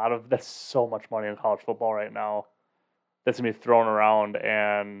that's so much money in college football right now that's going to be thrown around.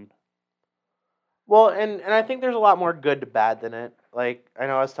 And well, and I think there's a lot more good to bad than it. Like, I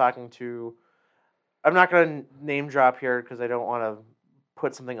know I was talking to, I'm not going to name drop here because I don't want to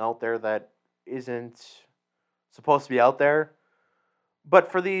put something out there that isn't supposed to be out there.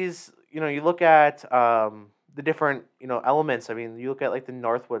 But for these, you look at the different, elements. I mean, you look at like the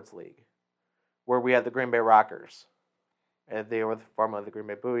Northwoods League, where we have the Green Bay Rockers, and they were formerly the Green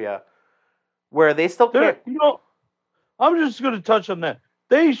Bay Booyah, where they still can't. I'm just going to touch on that.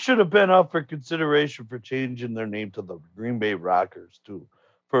 They should have been up for consideration for changing their name to the Green Bay Rockers too,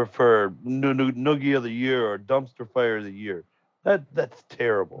 for Noogie of the Year or Dumpster Fire of the Year. That's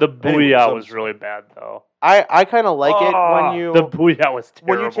terrible. The Anyways, Booyah was really bad though. I kind of like it when the Booyah was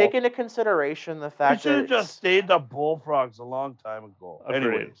terrible. when you take into consideration the They fact should that have just stayed the Bullfrogs a long time ago. Agreed.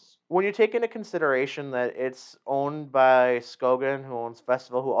 Anyways, when you take into consideration that it's owned by Skogan, who owns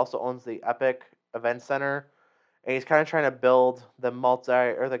Festival, who also owns the Epic Event Center, and he's kind of trying to build the not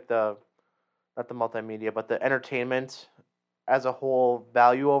the multimedia, but the entertainment as a whole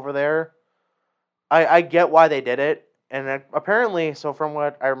value over there. I get why they did it, and apparently, so from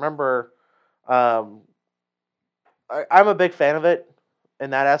what I remember, I'm a big fan of it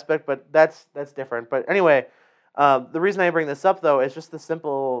in that aspect, but that's different. But anyway, the reason I bring this up though is just the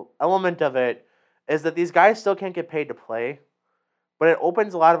simple element of it is that these guys still can't get paid to play, but it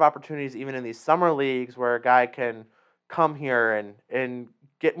opens a lot of opportunities even in these summer leagues where a guy can come here and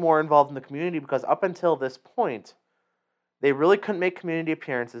get more involved in the community, because up until this point, they really couldn't make community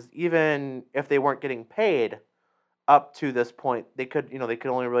appearances even if they weren't getting paid. Up to this point, they could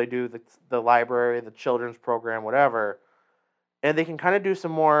only really do the library, the children's program, whatever, and they can kind of do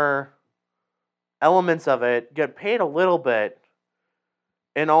some more elements of it, get paid a little bit,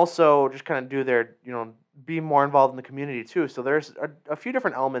 and also just kind of do their, be more involved in the community too. So there's a few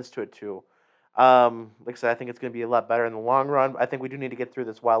different elements to it too. Like I said, I think it's going to be a lot better in the long run. I think we do need to get through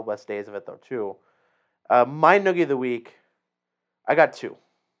this Wild West days of it though too. My noogie of the week, I got two.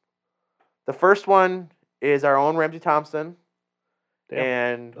 The first one is our own Ramsay Thompson,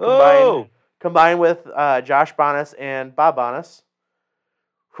 and combined with Josh Bonas and Bob Bonas,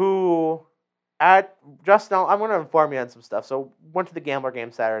 who just now, I'm going to inform you on some stuff. So went to the Gambler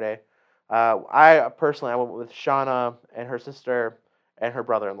game Saturday. I went with Shauna and her sister and her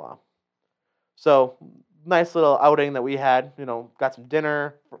brother-in-law. So nice little outing that we had. Got some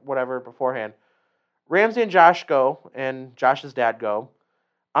dinner, whatever beforehand. Ramsay and Josh go, and Josh's dad go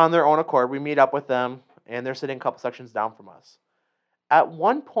on their own accord. We meet up with them, and they're sitting a couple sections down from us. At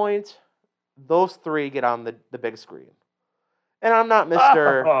one point, those three get on the big screen. And I'm not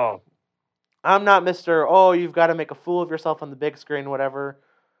Mr. Oh, you've got to make a fool of yourself on the big screen, whatever.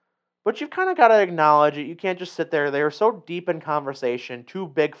 But you've kind of got to acknowledge it. You can't just sit there. They were so deep in conversation, too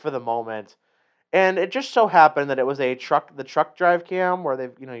big for the moment. And it just so happened that it was the truck drive cam where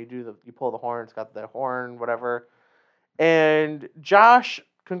you pull the horn, it's got the horn, whatever. And Josh,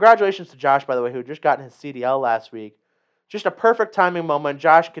 congratulations to Josh, by the way, who just got his CDL last week. Just a perfect timing moment.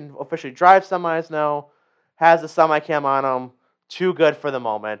 Josh can officially drive semis now, has the semi cam on him. Too good for the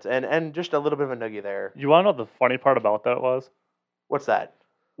moment. And just a little bit of a noogie there. You want to know the funny part about that was? What's that?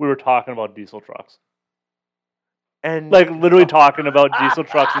 We were talking about diesel trucks. And literally talking about diesel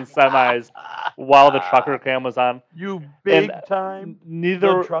trucks and semis while the trucker cam was on. You big time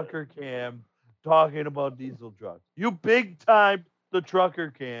the trucker cam talking about diesel trucks. You big time the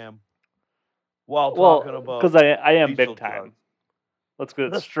trucker cam while talking about because I am big time. Trucks. Let's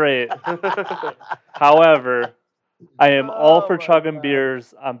get it straight. However, I am all for chugging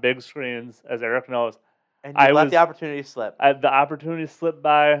beers on big screens, as Eric knows. And you let the opportunity slip. The opportunity slipped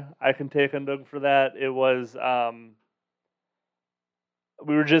by. I can take a nook for that. It was,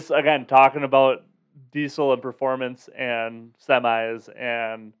 we were just, again, talking about diesel and performance and semis.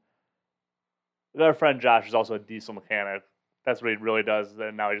 And our friend Josh is also a diesel mechanic. That's what he really does.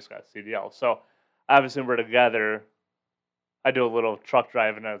 And now he just got CDL. So obviously we're together. I do a little truck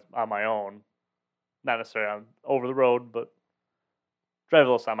driving on my own. Not necessarily on over the road, but drive a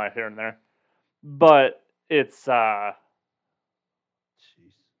little semi here and there. But it's an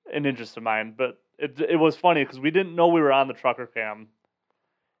interest of mine. But it was funny because we didn't know we were on the trucker cam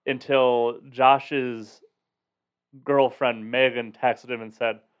until Josh's girlfriend Megan texted him and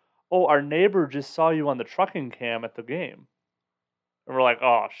said, "Oh, our neighbor just saw you on the trucking cam at the game." And we're like,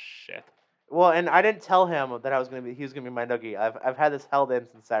 "Oh shit." Well, and I didn't tell him that he was gonna be my noogie. I've had this held in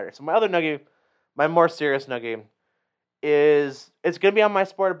since Saturday. So my other noogie, my more serious noogie, it's going to be on my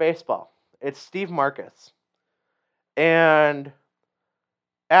sport of baseball. It's Steve Marcus. And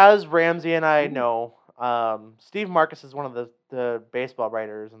as Ramsay and I know, Steve Marcus is one of the baseball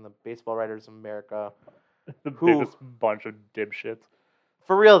writers and the Baseball Writers of America. The biggest bunch of dipshits.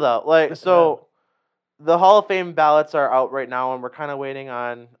 For real, though. So the Hall of Fame ballots are out right now, and we're kind of waiting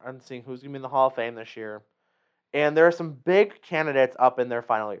on seeing who's going to be in the Hall of Fame this year. And there are some big candidates up in their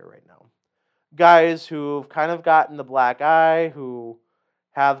final year right now. Guys who've kind of gotten the black eye, who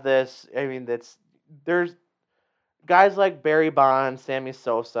have this. There's guys like Barry Bonds, Sammy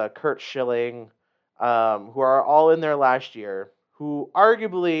Sosa, Kurt Schilling, who are all in their last year, who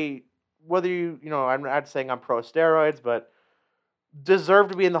arguably, whether I'm not saying I'm pro steroids, but deserve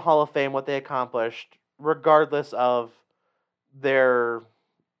to be in the Hall of Fame, what they accomplished, regardless of their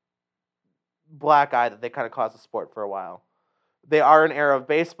black eye that they kind of caused the sport for a while. They are an era of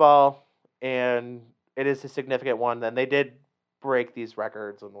baseball, and it is a significant one. And they did break these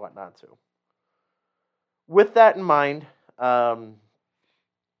records and whatnot too. With that in mind,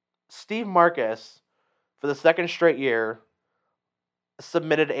 Steve Marcus, for the second straight year,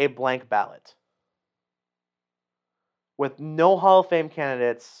 submitted a blank ballot with no Hall of Fame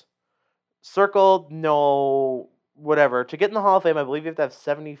candidates circled, no whatever. To get in the Hall of Fame, I believe you have to have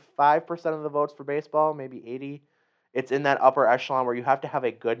 75% of the votes for baseball, maybe 80. It's in that upper echelon where you have to have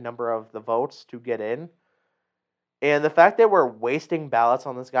a good number of the votes to get in. And the fact that we're wasting ballots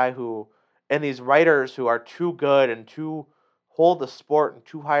on this guy and these writers who are too good and too hold the sport in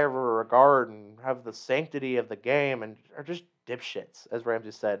too high of a regard and have the sanctity of the game and are just dipshits, as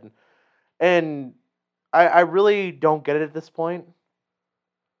Ramsey said. And I really don't get it at this point.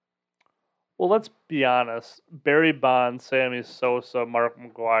 Well, let's be honest. Barry Bonds, Sammy Sosa, Mark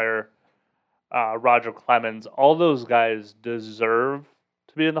McGuire, Roger Clemens, all those guys deserve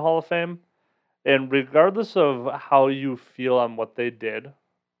to be in the Hall of Fame. And regardless of how you feel on what they did,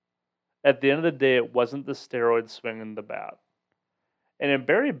 at the end of the day, it wasn't the steroid swinging the bat. And in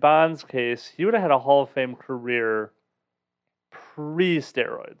Barry Bonds' case, he would have had a Hall of Fame career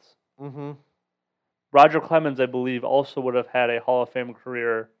pre-steroids. Mm-hmm. Roger Clemens, I believe, also would have had a Hall of Fame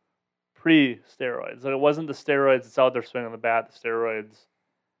career pre-steroids. Like, it wasn't the steroids that's out there swinging the bat. The steroids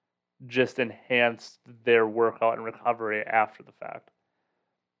just enhanced their workout and recovery after the fact.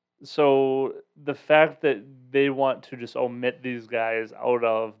 So the fact that they want to just omit these guys out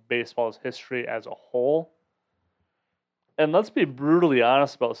of baseball's history as a whole, and let's be brutally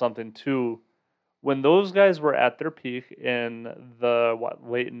honest about something too. When those guys were at their peak in the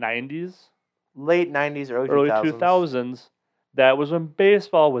late 90s, Late 90s, early 2000s, that was when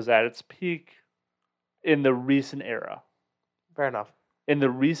baseball was at its peak in the recent era. Fair enough. In the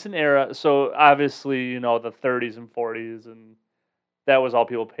recent era, so obviously, you know, the 30s and 40s, and that was all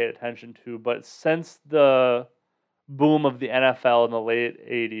people paid attention to. But since the boom of the NFL in the late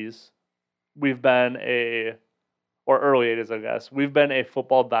 80s, we've been or early 80s, I guess, we've been a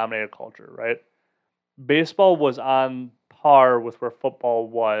football dominated culture, right? Baseball was on par with where football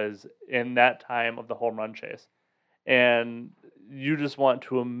was in that time of the home run chase. And you just want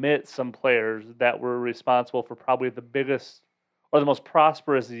to omit some players that were responsible for probably the biggest or the most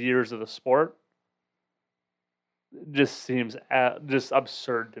prosperous years of the sport. Just seems just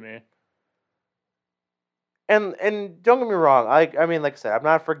absurd to me. And don't get me wrong. I mean, like I said, I'm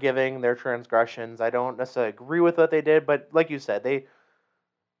not forgiving their transgressions. I don't necessarily agree with what they did, but like you said,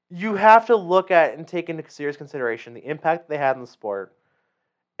 you have to look at and take into serious consideration the impact they had in the sport,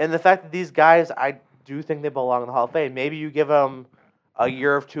 and the fact that these guys, I do think they belong in the Hall of Fame. Maybe you give them a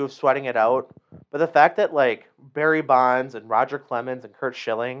year or two of sweating it out, but the fact that like Barry Bonds and Roger Clemens and Curt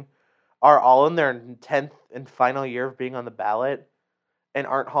Schilling are all in their 10th and final year of being on the ballot and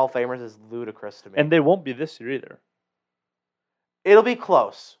aren't Hall of Famers is ludicrous to me. And they won't be this year either. It'll be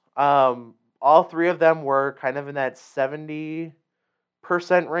close. All three of them were kind of in that 70%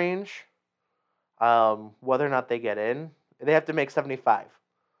 range. Whether or not they get in, they have to make 75.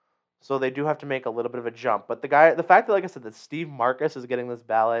 So they do have to make a little bit of a jump. But the fact that, like I said, that Steve Marcus is getting this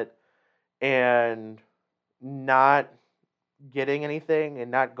ballot and not getting anything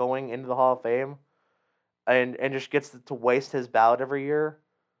and not going into the Hall of Fame and just gets to waste his ballot every year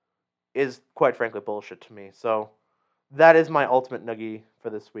is quite frankly bullshit to me. So that is my ultimate noogie for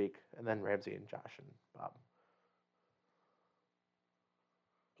this week. And then Ramsey and Josh and Bob.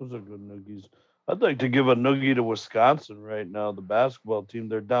 Those are good noogies. I'd like to give a noogie to Wisconsin right now. The basketball team,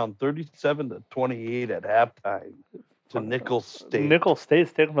 they're down 37-28 at halftime to Nicholls State. Nicholls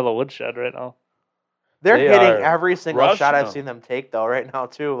State's taking for the woodshed right now. They're They hitting are every single shot crushing I've them. seen them take, though, right now,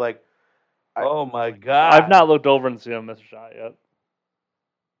 too. Like, Oh my God! I've not looked over and seen him miss a shot yet.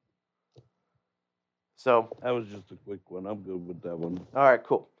 so, That was just a quick one. I'm good with that one. all right,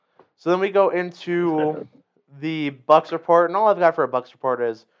 cool. So then we go into the Bucks report, and all I've got for a Bucks report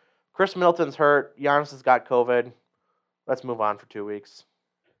is Chris Middleton's hurt. Giannis has got COVID. Let's move on for 2 weeks.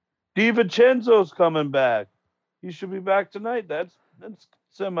 DiVincenzo's coming back. He should be back tonight. That's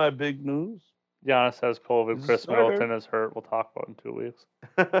semi big news. Giannis has COVID. He's a Chris starter. Middleton is hurt. We'll talk about it in 2 weeks.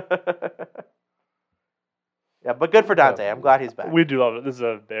 Yeah, but good for Dante. I'm glad he's back. We do love it. This is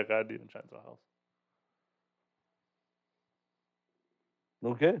a big DiVincenzo house.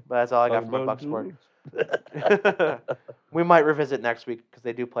 Okay. But that's all I got Talk from my about Bucks it in 2 report. weeks. We might revisit next week because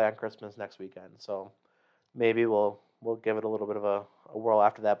they do play on Christmas next weekend. So maybe we'll give it a little bit of a whirl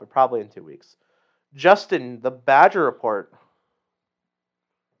after that, but probably in 2 weeks. Justin, the Badger report.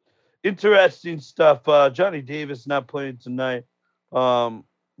 Interesting stuff. Johnny Davis not playing tonight,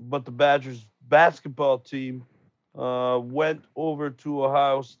 but the Badgers basketball team went over to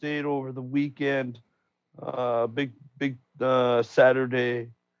Ohio State over the weekend. Big Saturday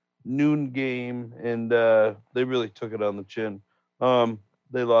noon game, and they really took it on the chin.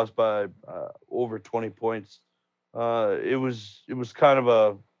 They lost by over 20 points. It was kind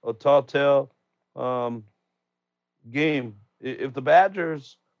of a tall tale game. If the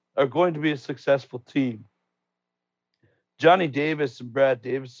Badgers are going to be a successful team, Johnny Davis and Brad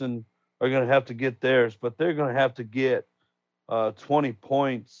Davison are going to have to get theirs, but they're going to have to get 20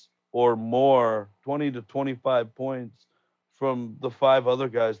 points or more, 20 to 25 points from the 5 other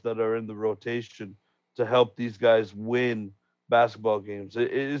guys that are in the rotation to help these guys win basketball games.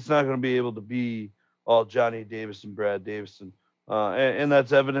 It's not going to be able to be all Johnny Davis and Brad Davison, and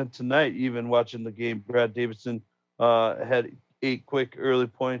that's evident tonight. Even watching the game, Brad Davison had 8 quick early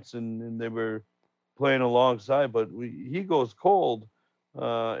points, and they were playing alongside. But he goes cold,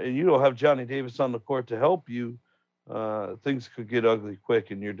 and you don't have Johnny Davis on the court to help you. Things could get ugly quick,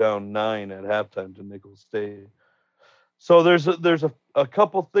 and you're down 9 at halftime to Nicholls State. So there's a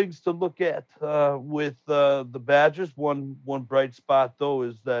couple things to look at with the Badgers. One bright spot though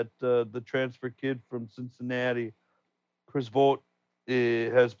is that the transfer kid from Cincinnati, Chris Vogt,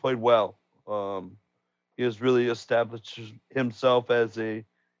 has played well. He has really established himself as a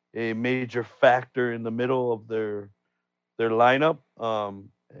major factor in the middle of their lineup.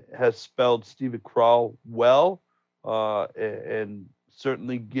 Has spelled Stephen Crawl well, and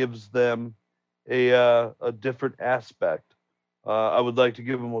certainly gives them a different aspect. I would like to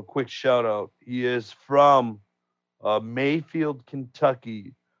give him a quick shout out. He is from Mayfield,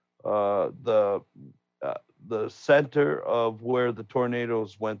 Kentucky, the uh, the center of where the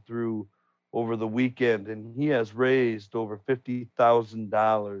tornadoes went through over the weekend, and he has raised over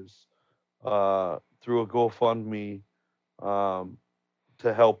 $50,000 through a GoFundMe, um,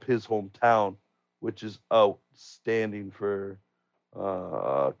 to help his hometown, which is outstanding for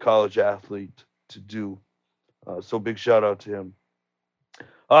a college athlete to do. So big shout out to him.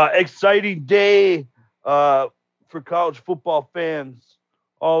 Exciting day uh, for college football fans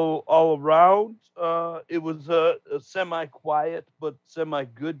all around. It was a semi quiet but semi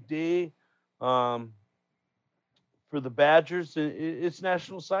good day um, for the Badgers. It's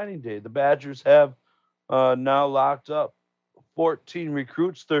National Signing Day. The Badgers have now locked up 14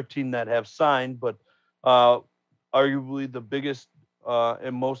 recruits, 13 that have signed, but uh, arguably the biggest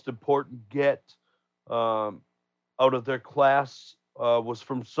and most important get um, out of their class was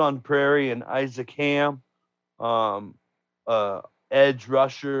from Sun Prairie and Isaac Ham, um, uh, edge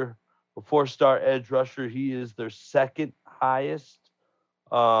rusher, a 4-star edge rusher. He is their second highest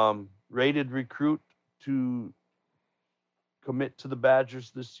rated recruit to commit to the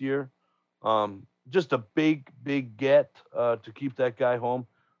Badgers this year. Just a big get to keep that guy home.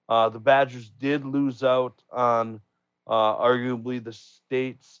 The Badgers did lose out on arguably the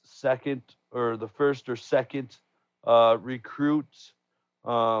state's second or the first or second recruit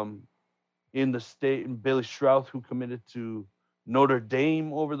um, in the state, and Billy Strouth, who committed to Notre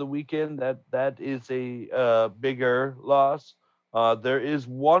Dame over the weekend. That is a bigger loss. There is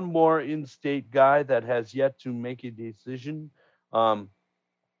one more in-state guy that has yet to make a decision. Um,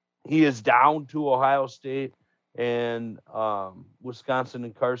 he is down to Ohio State and Wisconsin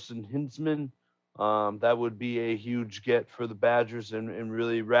and Carson Hinsman. That would be a huge get for the Badgers and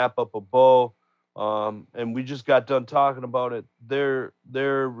really wrap up a bow. And we just got done talking about it. Their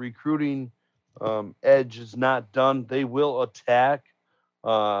recruiting edge is not done. They will attack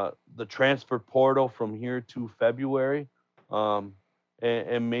the transfer portal from here to February, um,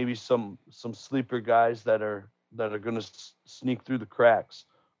 and maybe some sleeper guys that are going to sneak through the cracks.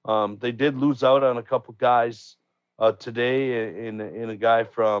 They did lose out on a couple guys today in a guy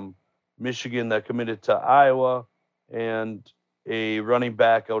from Michigan that committed to Iowa and a running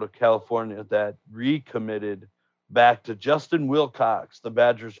back out of California that recommitted back to Justin Wilcox, the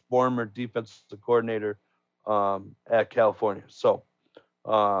Badgers' former defensive coordinator at California. So,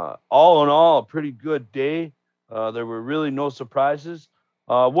 all in all, a pretty good day. There were really no surprises.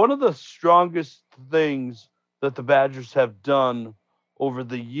 One of the strongest things that the Badgers have done over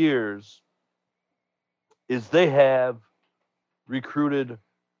the years is they have recruited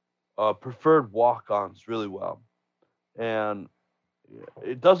preferred walk-ons really well, and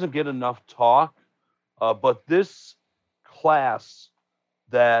it doesn't get enough talk. But this class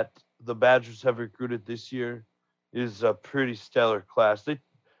that the Badgers have recruited this year is a pretty stellar class.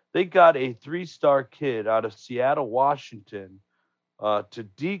 They got a 3-star kid out of Seattle, Washington, to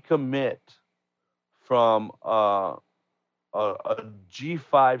decommit from a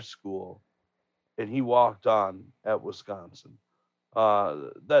G5 school, and he walked on at Wisconsin.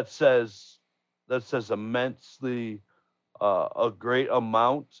 That says immensely a great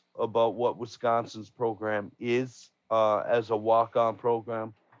amount about what Wisconsin's program is as a walk-on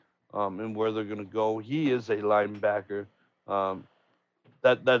program, and where they're going to go. He is a linebacker. Um,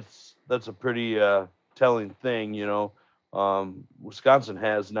 that's a pretty telling thing, you know. Wisconsin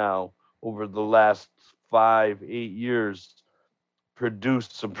has now over the last 5-8 years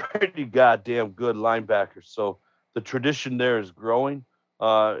produced some pretty goddamn good linebackers. So the tradition there is growing,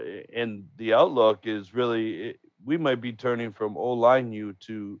 uh, and the outlook is really we might be turning from O line U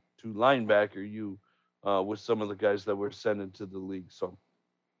to linebacker U with some of the guys that we're sending to the league. So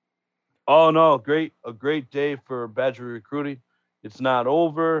Oh no, a great day for Badger recruiting. It's not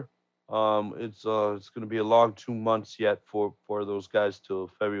over. It's going to be a long 2 months yet for those guys till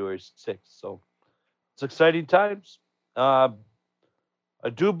February 6th. So it's exciting times. Uh, I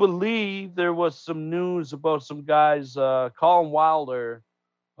do believe there was some news about some guys. Colin Wilder,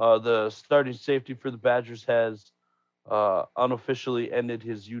 the starting safety for the Badgers, has unofficially ended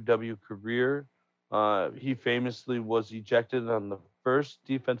his UW career. He famously was ejected on the first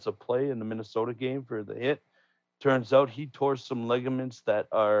defensive play in the Minnesota game for the hit. Turns out he tore some ligaments that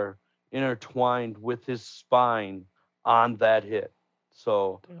are intertwined with his spine on that hit.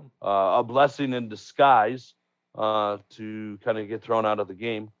 So, Damn. a blessing in disguise to kind of get thrown out of the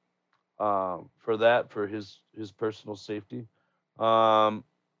game for that, for his personal safety. Um,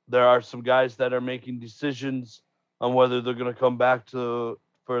 there are some guys that are making decisions on whether they're going to come back to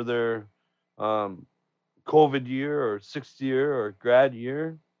for their um, COVID year or sixth year or grad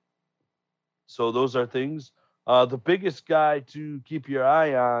year. So those are things. The biggest guy to keep your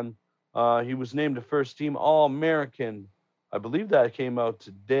eye on, he was named a first team All American. I believe that came out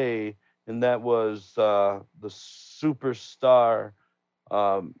today, and that was the superstar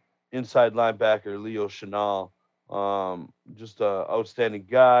um, inside linebacker Leo Chenal. Just a outstanding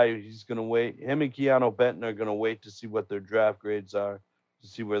guy. He's going to wait. Him and Keanu Benton are going to wait to see what their draft grades are to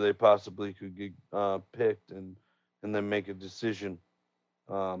see where they possibly could get picked and then make a decision.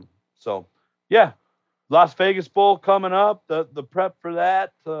 So yeah, Las Vegas Bowl coming up. The prep for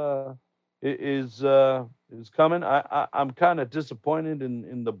that is coming. I'm kind of disappointed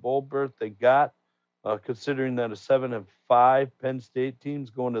in the bowl berth they got, considering that a 7-5 Penn State team's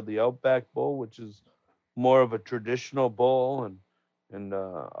going to the Outback Bowl, which is more of a traditional bowl and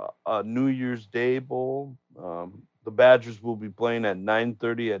a New Year's Day bowl. The Badgers will be playing at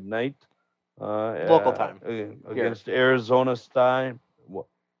 9:30 at night Local time here. against Arizona State.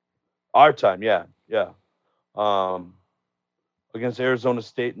 Our time, yeah, yeah. Um, Against Arizona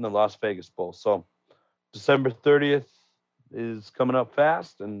State in the Las Vegas Bowl. So December 30th is coming up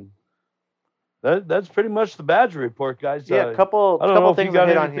fast, and that's pretty much the Badger report, guys. Yeah, I don't know couple if you things to got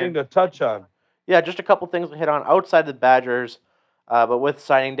hit on anything here. to touch on. Yeah, just a couple things to hit on outside the Badgers. But with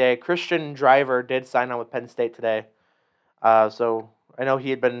signing day, Christian Driver did sign on with Penn State today. So I know he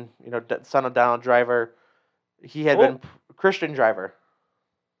had been, son of Donald Driver. He had Oh, been Christian Driver.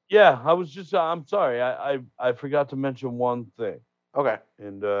 yeah, I was just. I'm sorry, I forgot to mention one thing, Okay.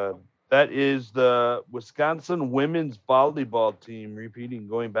 and that is the Wisconsin women's volleyball team repeating,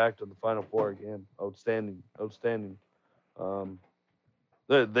 going back to the Final Four again. Outstanding, outstanding. Um,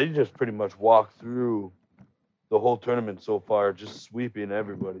 they just pretty much walked through the whole tournament so far, just sweeping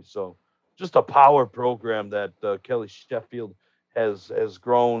everybody. So just a power program that Kelly Sheffield has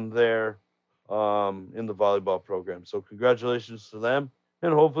grown there in the volleyball program. So congratulations to them,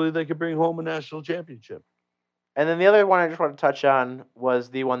 and hopefully they can bring home a national championship. And then the other one I just want to touch on was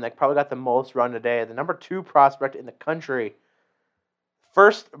the one that probably got the most run today. The number 2 prospect in the country.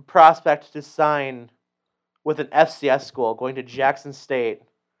 First prospect to sign with an FCS school going to Jackson State.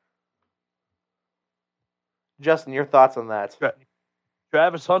 Justin, your thoughts on that?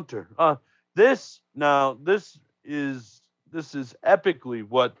 Travis Hunter. This is epically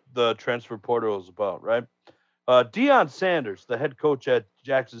what the transfer portal is about, right? Deion Sanders, the head coach at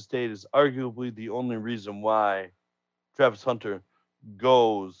Jackson State, is arguably the only reason why Travis Hunter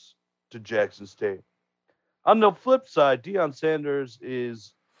goes to Jackson State. On the flip side, Deion Sanders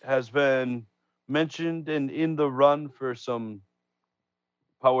has been mentioned and in the run for some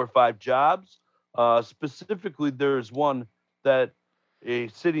Power Five jobs. Specifically, there is one that a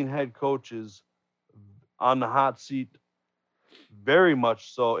sitting head coach is on the hot seat, very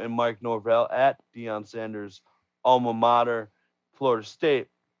much so, in Mike Norvell at Deion Sanders' alma mater, Florida State.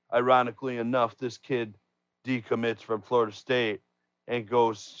 Ironically enough, this kid decommits from Florida State and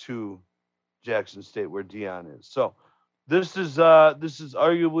goes to Jackson State, where Deion is. So this is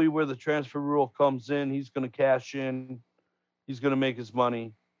arguably where the transfer rule comes in. He's going to cash in. He's going to make his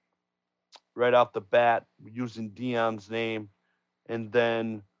money right off the bat using Deion's name, and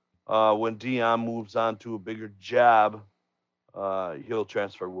then when Deion moves on to a bigger job, he'll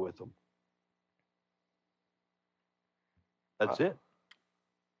transfer with him. That's it.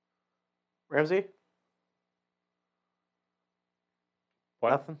 Ramsey? What?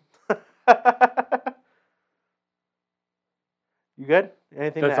 Nothing? You good?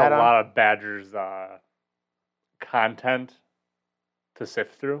 Anything That's to a add on? lot of Badgers content to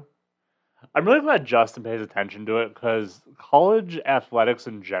sift through. I'm really glad Justin pays attention to it because college athletics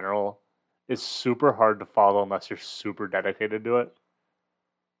in general is super hard to follow unless you're super dedicated to it.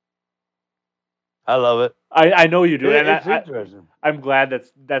 I love it. I know you do, and It's interesting. I'm glad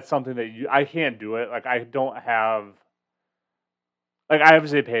that's something that I can't do it. Like I don't have, like I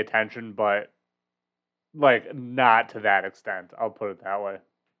obviously pay attention, but like not to that extent. I'll put it that way.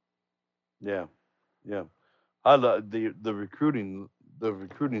 Yeah, yeah. I love the recruiting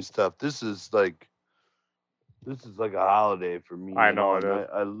stuff. This is like a holiday for me, I you know, know it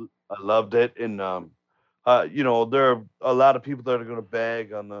and is. I loved it. And you know, there are a lot of people that are going to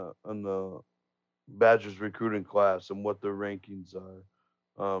bag on the Badgers recruiting class and what their rankings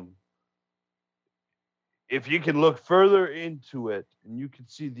are. If you can look further into it and you can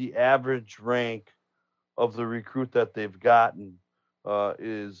see the average rank of the recruit that they've gotten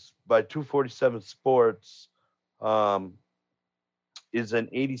is by 247 Sports um, is an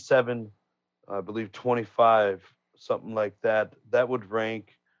 87, I believe 25, something like that. That would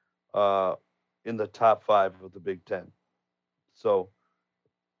rank uh, in the top 5 of the Big Ten. So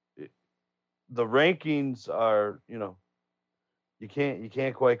it, the rankings are, you know, you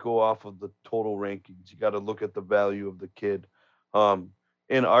can't quite go off of the total rankings. You got to look at the value of the kid. Um,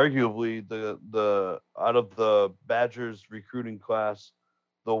 and arguably the out of the Badgers recruiting class,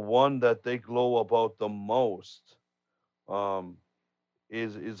 the one that they glow about the most um,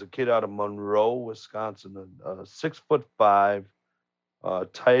 is a kid out of Monroe, Wisconsin, 6'5",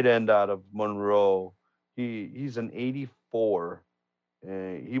 tight end out of Monroe. He's an 84,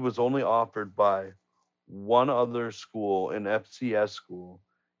 and he was only offered by one other school, an FCS school,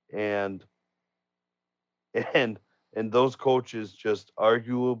 and and and those coaches just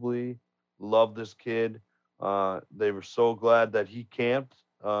arguably love this kid. They were so glad that he camped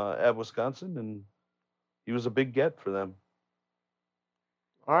at Wisconsin, and he was a big get for them.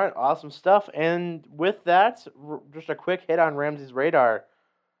 All right, awesome stuff. And with that, just a quick hit on Ramsey's radar.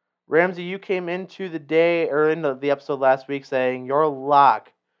 Ramsey, you came into the day or into the episode last week saying your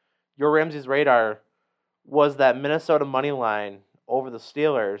lock, your Ramsey's radar, was that Minnesota money line over the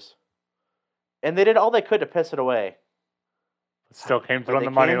Steelers, and they did all they could to piss it away. Still came through But on they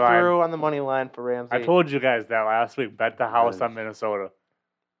the money came line. through on the money line for Ramsey. I told you guys that last week. Bet the house on Minnesota.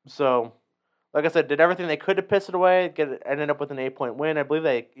 So, like I said, did everything they could to piss it away. Ended up with an 8-point win. I believe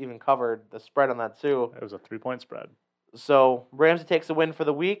they even covered the spread on that too. It was a 3-point spread. So Ramsey takes the win for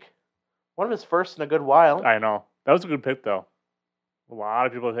the week. One of his first in a good while. I know. That was a good pick, though. A lot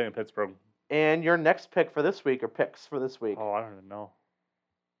of people are taking Pittsburgh. And your next pick for this week, or picks for this week? Oh, I don't even know.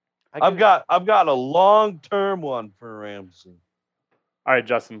 I've got a long-term one for Ramsey. All right,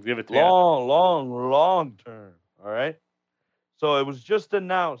 Justin, give it to me. Long term. All right. So it was just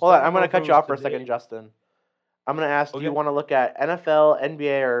announced. Hold on, I'm going to cut you off for a second, Justin. I'm going to ask, do you want to look at NFL,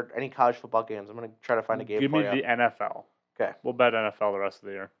 NBA, or any college football games? I'm going to try to find a game Give for me you. the NFL. Okay. We'll bet NFL the rest of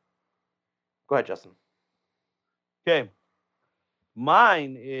the year. Go ahead, Justin. Okay.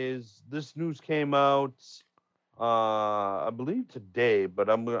 Mine is, this news came out I believe today, but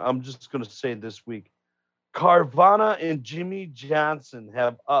I'm just gonna say this week. Carvana and Jimmy Johnson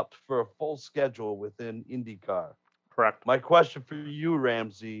have upped for a full schedule within IndyCar. Correct. My question for you,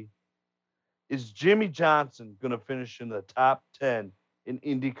 Ramsey, is Jimmy Johnson going to finish in the top 10 in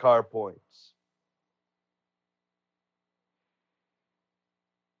IndyCar points?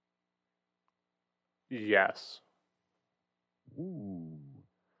 Yes. Ooh.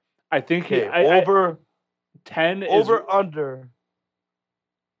 I think Okay, 10 over is under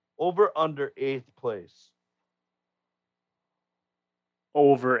 8th place.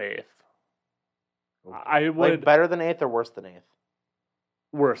 Over 8th. Okay. I would like better than 8th or worse than 8th?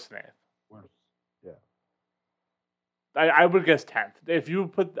 Worse than 8th. Worse. Yeah. I would guess 10th. If you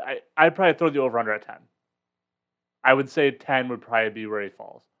put, I'd probably throw the over under at 10. I would say 10 would probably be where he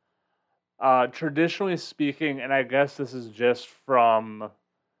falls. Traditionally speaking, and I guess this is just from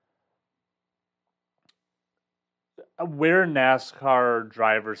where NASCAR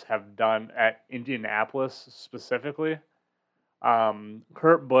drivers have done at Indianapolis specifically.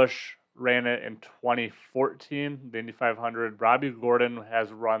 Kurt Busch ran it in 2014, the Indy 500. Robbie Gordon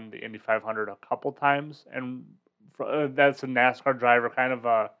has run the Indy 500 a couple times, and that's a NASCAR driver, kind of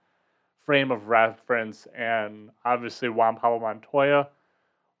a frame of reference. And obviously, Juan Pablo Montoya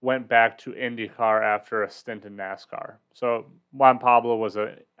went back to IndyCar after a stint in NASCAR. So Juan Pablo was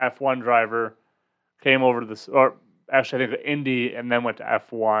a F1 driver, came over to this, or actually I think Indy, and then went to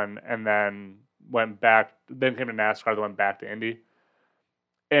F1, and then went back, then came to NASCAR, then went back to Indy.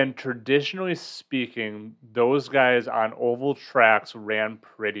 And traditionally speaking, those guys on oval tracks ran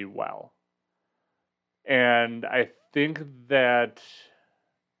pretty well. And I think that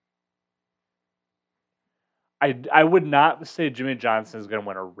I would not say Jimmy Johnson is going to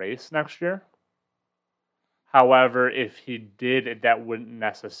win a race next year. However, if he did, that wouldn't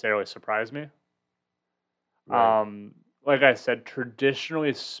necessarily surprise me. Right. Like I said,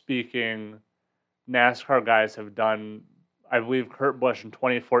 traditionally speaking, NASCAR guys have done, I believe Kurt Busch in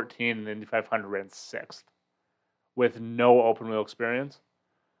 2014 in the Indy 500 ran sixth with no open wheel experience.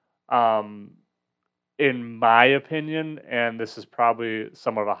 Um, in my opinion, and this is probably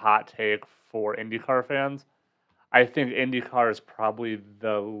somewhat of a hot take for IndyCar fans, I think IndyCar is probably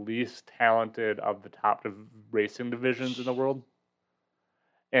the least talented of the top racing divisions in the world.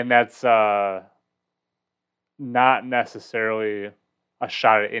 And that's not necessarily a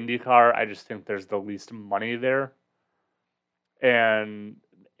shot at IndyCar. I just think there's the least money there. And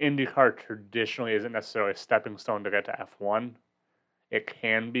IndyCar traditionally isn't necessarily a stepping stone to get to F1. It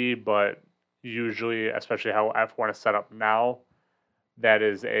can be, but usually, especially how F1 is set up now, that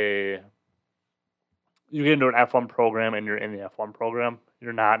is you get into an F1 program and you're in the F1 program.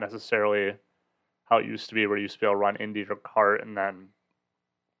 You're not necessarily how it used to be, where you used to be able to run Indy or kart and then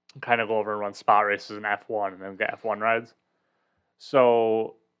kind of go over and run spot races in F1 and then get F1 rides.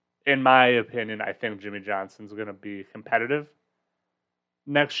 So, in my opinion, I think Jimmy Johnson's going to be competitive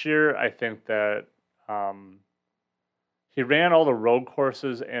next year. I think that he ran all the road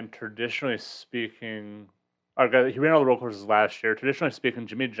courses, and traditionally speaking, he ran all the road courses last year. Traditionally speaking,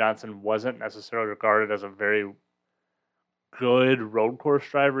 Jimmy Johnson wasn't necessarily regarded as a very good road course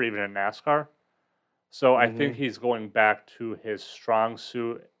driver, even in NASCAR. So I think he's going back to his strong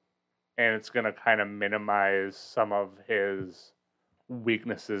suit, and it's going to kind of minimize some of his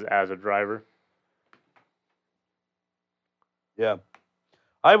weaknesses as a driver. Yeah,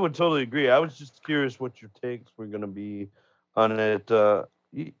 I would totally agree. I was just curious what your takes were going to be on it.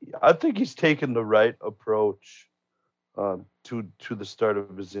 I think he's taken the right approach to the start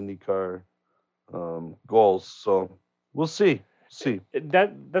of his IndyCar goals. So we'll see.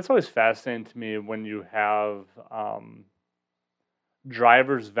 That's always fascinating to me when you have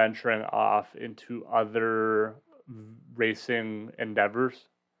drivers venturing off into other racing endeavors,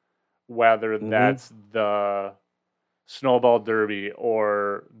 whether that's the Snowball Derby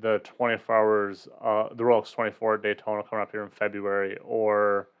or the 24 hours, the Rolex 24 at Daytona coming up here in February,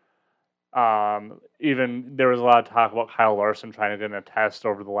 or even there was a lot of talk about Kyle Larson trying to get in a test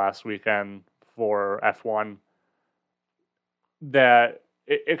over the last weekend for F1. That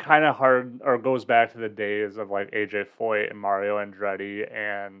it kind of hard or goes back to the days of like AJ Foyt and Mario Andretti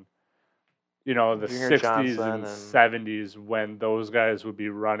and the Junior 60s Johnson and 70s when those guys would be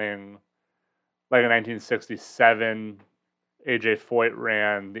running. Like in 1967, AJ Foyt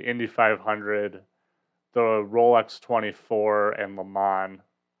ran the Indy 500, the Rolex 24, and Le Mans.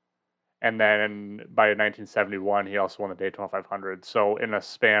 And then by 1971, he also won the Daytona 500. So in a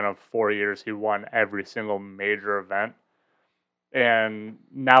span of 4 years, he won every single major event. And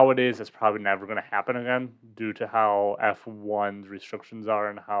nowadays, it's probably never going to happen again due to how F1's restrictions are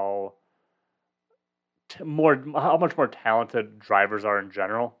and how much more talented drivers are in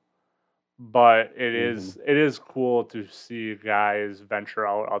general. But it is cool to see guys venture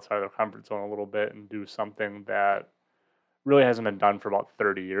outside of their comfort zone a little bit and do something that really hasn't been done for about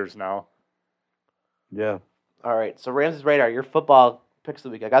 30 years now. Yeah. All right, so Ramsay's Radar, your football picks of the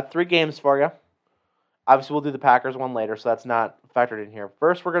week. I got 3 games for you. Obviously, we'll do the Packers one later, so that's not factored in here.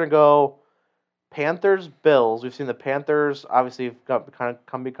 First, we're going to go Panthers-Bills. We've seen the Panthers obviously become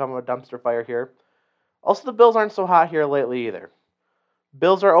a dumpster fire here. Also, the Bills aren't so hot here lately either.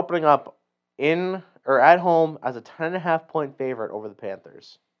 Bills are opening up at home as a 10.5-point favorite over the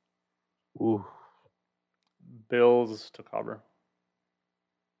Panthers. Ooh. Bills to cover.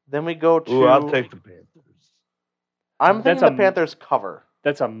 Then we go to... Ooh, I'll take the Panthers. I'm thinking the Panthers cover.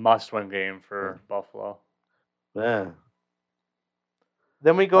 That's a must-win game for Buffalo. Yeah.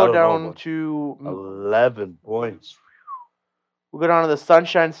 Then we go down to 11 points. We'll go down to the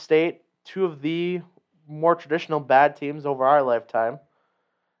Sunshine State, 2 of the more traditional bad teams over our lifetime.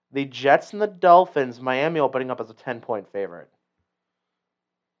 The Jets and the Dolphins, Miami opening up as a 10-point favorite.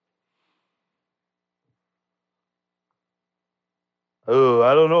 Oh,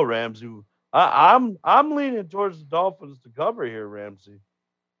 I don't know, Ramsey. I'm leaning towards the Dolphins to cover here, Ramsey.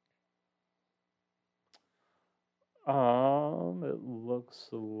 It looks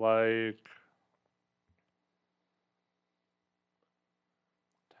like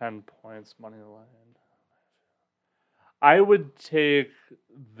 10 points money line. I would take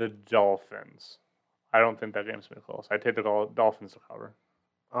the Dolphins. I don't think that game's gonna be close. I take the Dolphins to cover.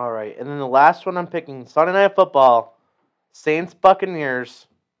 All right, and then the last one I'm picking, Sunday Night Football, Saints Buccaneers.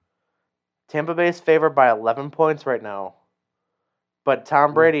 Tampa Bay's favored by 11 points right now, but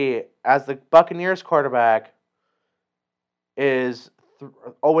Tom Brady, as the Buccaneers quarterback, is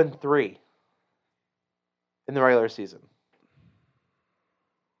 0-3 in the regular season.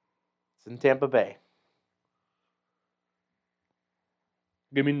 It's in Tampa Bay.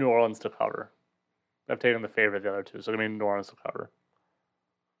 Give me New Orleans to cover. I've taken the favorite the other two, so give me New Orleans to cover.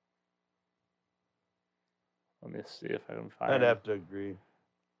 Let me see if I can find. I'd have to agree.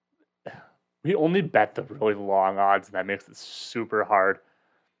 We only bet the really long odds, and that makes it super hard.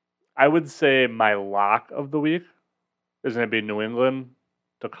 I would say my lock of the week is going to be New England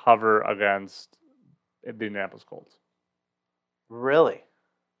to cover against the Indianapolis Colts. Really?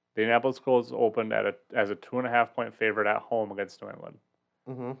 The Indianapolis Colts opened as a 2.5-point favorite at home against New England.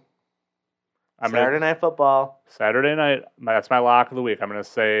 Mm-hmm. I'm Saturday Night Football. Saturday night. That's my lock of the week. I'm going to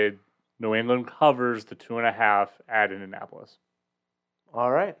say New England covers the 2.5 at Indianapolis.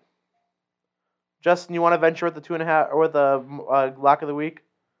 All right. Justin, you want to venture with the 2.5 or with the lock of the week?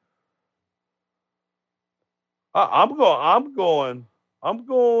 I'm going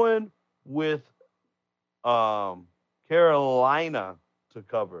with Carolina to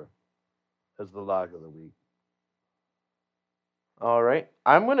cover as the lock of the week. All right.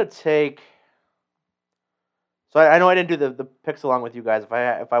 I'm going to take. So I know I didn't do the picks along with you guys.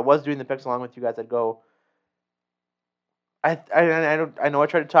 If I was doing the picks along with you guys, I'd go. I know I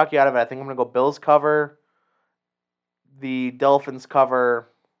tried to talk you out of it. I think I'm going to go Bills cover, the Dolphins cover,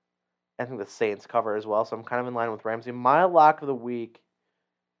 I think the Saints cover as well. So I'm kind of in line with Ramsay. My lock of the week.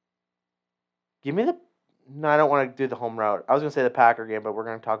 Give me the. No, I don't want to do the home route. I was going to say the Packer game, but we're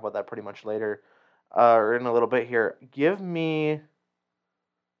going to talk about that pretty much later, or in a little bit here. Give me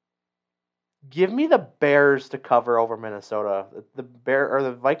the Bears to cover over Minnesota.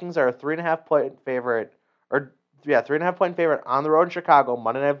 The Vikings are a 3.5-point favorite, or 3.5-point favorite on the road in Chicago,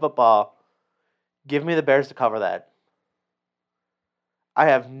 Monday Night Football. Give me the Bears to cover that. I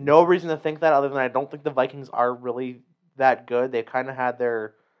have no reason to think that other than I don't think the Vikings are really that good. They kind of had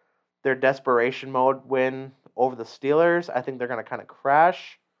their desperation mode win over the Steelers. I think they're going to kind of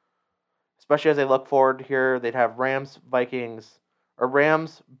crash, especially as they look forward here. They'd have Rams,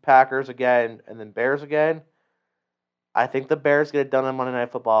 Packers again, and then Bears again. I think the Bears get it done on Monday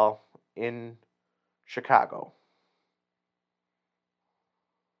Night Football in Chicago.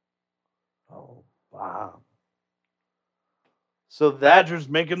 Oh, wow. So that Badgers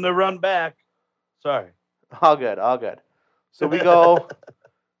making the run back. Sorry. all good. So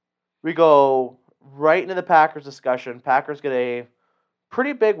we go right into the Packers discussion. Packers get a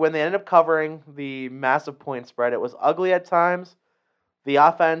pretty big win. They ended up covering the massive point spread. It was ugly at times. The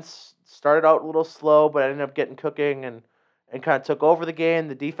offense started out a little slow, but ended up getting cooking and kind of took over the game.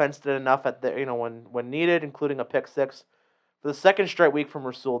 The defense did enough at the when needed, including a pick six for the second straight week from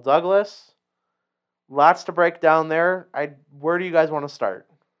Rasul Douglas. Lots to break down there. Where do you guys want to start?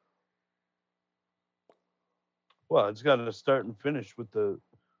 Well, it's got to start and finish with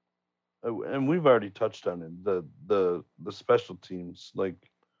and we've already touched on it, the special teams,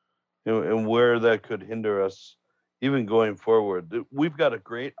 and where that could hinder us even going forward. We've got a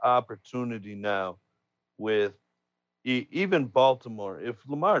great opportunity now with even Baltimore. If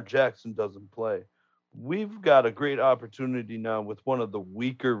Lamar Jackson doesn't play, we've got a great opportunity now with one of the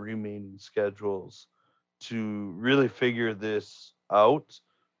weaker remaining schedules to really figure this out.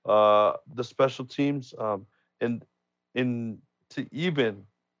 The special teams, and to even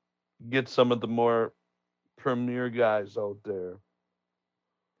get some of the more premier guys out there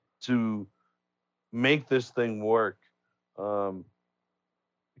to make this thing work.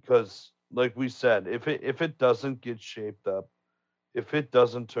 Because, like we said, if it doesn't get shaped up, if it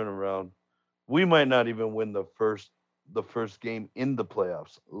doesn't turn around, we might not even win the first game in the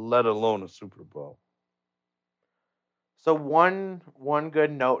playoffs, let alone a Super Bowl. So one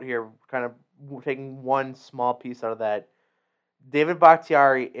good note here, kind of taking one small piece out of that. David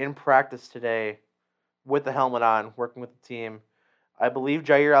Bakhtiari in practice today with the helmet on, working with the team. I believe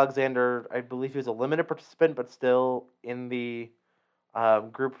Jair Alexander, he was a limited participant, but still in the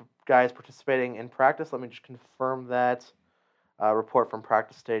group of guys participating in practice. Let me just confirm that report from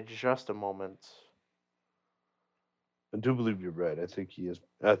practice today. Just a moment. I do believe you're right. I think he is.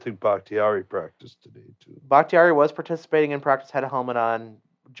 I think Bakhtiari practiced today too. Bakhtiari was participating in practice, had a helmet on.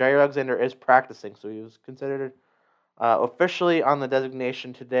 Jair Alexander is practicing, so he was considered officially on the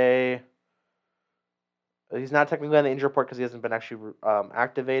designation today. He's not technically on the injury report because he hasn't been actually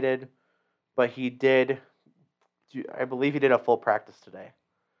activated, but he did. I believe he did a full practice today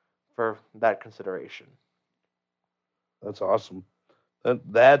for that consideration. That's awesome.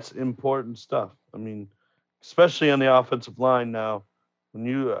 That's important stuff. I mean, especially on the offensive line now. When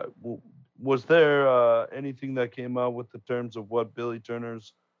you was there anything that came out with the terms of what Billy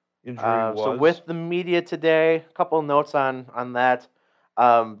Turner's injury was? So with the media today, a couple of notes on that.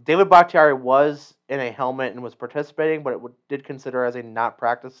 David Bakhtiari was in a helmet and was participating, but it did consider as a not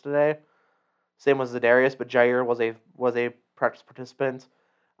practice today. Same was Zadarius, but Jair was a practice participant.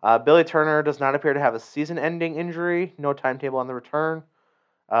 Billy Turner does not appear to have a season-ending injury. No timetable on the return.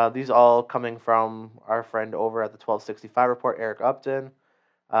 These all coming from our friend over at the 1265 report, Eric Upton.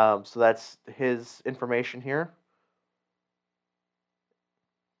 So that's his information here.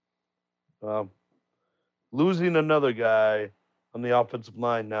 Losing another guy on the offensive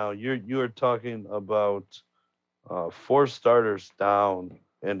line now. You're talking about 4 starters down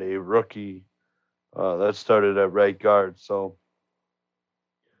and a rookie that started at right guard. So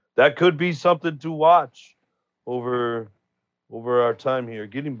that could be something to watch over our time here.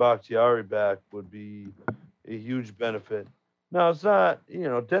 Getting Bakhtiari back would be a huge benefit. Now it's not,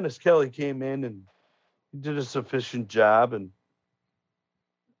 Dennis Kelly came in and did a sufficient job, and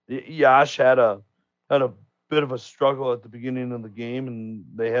Yash had a bit of a struggle at the beginning of the game, and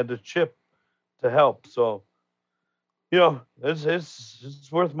they had to chip to help. So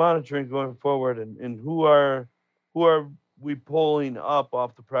it's worth monitoring going forward. And who are we pulling up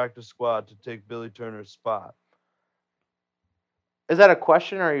off the practice squad to take Billy Turner's spot? Is that a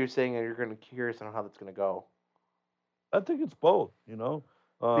question, or are you saying that you're going to be curious on how that's going to go? I think it's both.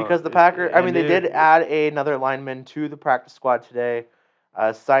 Because the Packers, they did add another lineman to the practice squad today,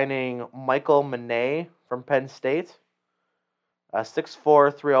 signing Michael Manet from Penn State.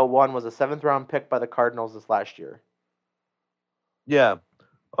 6'4", 301 was a 7th-round pick by the Cardinals this last year. Yeah,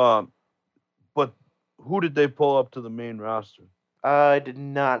 but who did they pull up to the main roster? I did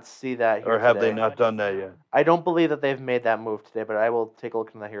not see that here Or have today. they not done that yet? I don't believe that they've made that move today, but I will take a look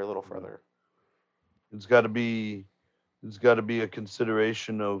into that here a little further. It's got to be a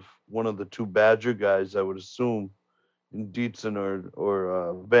consideration of one of the 2 Badger guys, I would assume, in Dietzen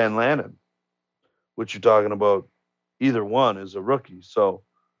or Van Lannen. What you're talking about, either one is a rookie. So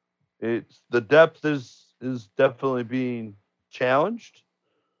it's the depth is definitely being challenged.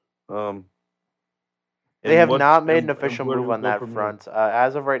 They have not made an official move on that front.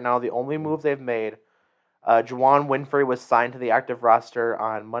 As of right now, the only move they've made, Juwan Winfrey was signed to the active roster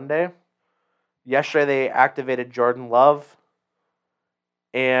on Monday. Yesterday, they activated Jordan Love.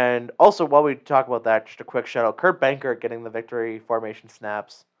 And also, while we talk about that, just a quick shout-out. Kurt Bankert getting the victory formation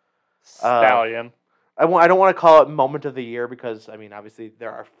snaps. Stallion. I don't want to call it moment of the year because, obviously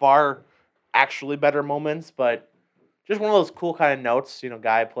there are far actually better moments, but just one of those cool kind of notes.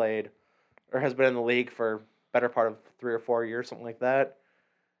 Guy played or has been in the league for better part of 3 or 4 years, something like that,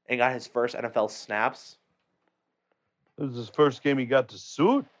 and got his first NFL snaps. It was his first game he got to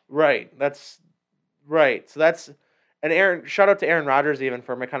suit. Right. That's right. So that's and shout out to Aaron Rodgers even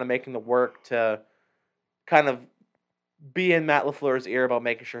for kind of making the work to kind of be in Matt LaFleur's ear about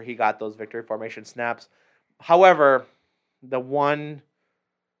making sure he got those victory formation snaps. However, the one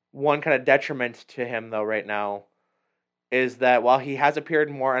kind of detriment to him though right now is that while he has appeared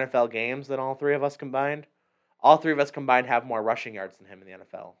in more NFL games than all 3 of us combined, all 3 of us combined have more rushing yards than him in the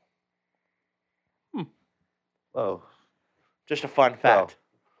NFL. Oh. Just a fun fact.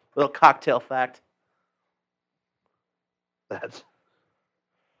 Little cocktail fact.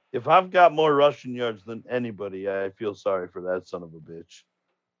 If I've got more rushing yards than anybody, I feel sorry for that son of a bitch.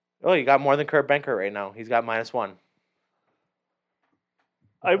 Oh, you got more than Kurt Bankert right now. He's got -1.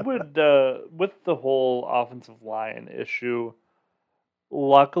 I would, with the whole offensive line issue,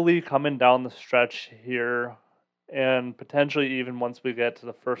 luckily coming down the stretch here, and potentially even once we get to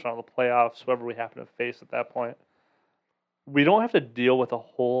the first round of the playoffs, whoever we happen to face at that point, we don't have to deal with a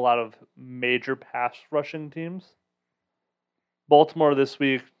whole lot of major pass rushing teams. Baltimore this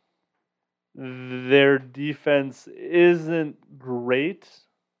week, their defense isn't great.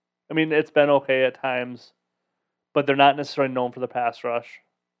 It's been okay at times, but they're not necessarily known for the pass rush.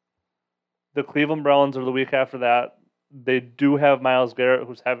 The Cleveland Browns are the week after that. They do have Myles Garrett,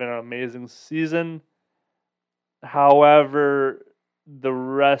 who's having an amazing season. However, the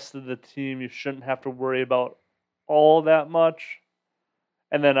rest of the team you shouldn't have to worry about all that much.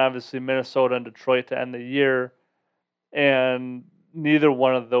 And then obviously Minnesota and Detroit to end the year. And neither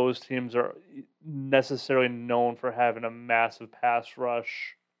one of those teams are necessarily known for having a massive pass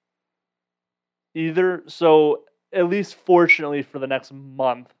rush either. So at least fortunately for the next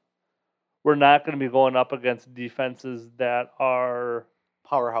month, we're not going to be going up against defenses that are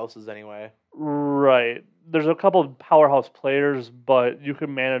powerhouses anyway. Right. There's a couple of powerhouse players, but you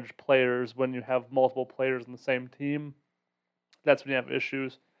can manage players when you have multiple players in the same team. That's when you have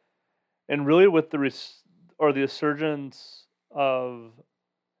issues. And really with the resurgence of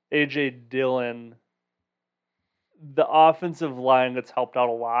A.J. Dillon, the offensive line gets helped out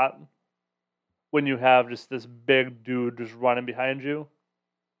a lot when you have just this big dude just running behind you.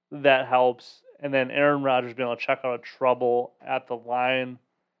 That helps. And then Aaron Rodgers being able to check out of trouble at the line,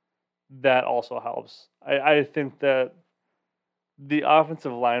 that also helps. I think that The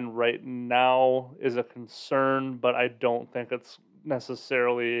offensive line right now is a concern, but I don't think it's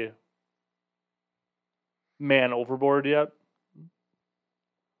necessarily man overboard yet.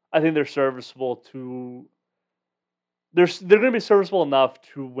 I think they're serviceable to. They're going to be serviceable enough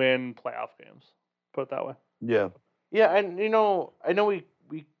to win playoff games. Put it that way. Yeah. Yeah, and I know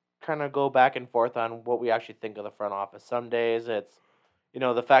we kind of go back and forth on what we actually think of the front office. Some days it's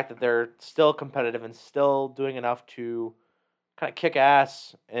the fact that they're still competitive and still doing enough to kind of kick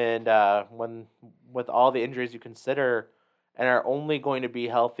ass, and when with all the injuries you consider, and are only going to be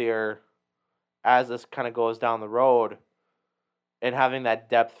healthier as this kind of goes down the road, and having that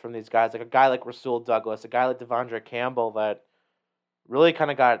depth from these guys, like a guy like Rasul Douglas, a guy like Devondre Campbell, that really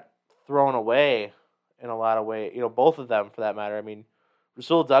kind of got thrown away in a lot of ways. Both of them for that matter. I mean,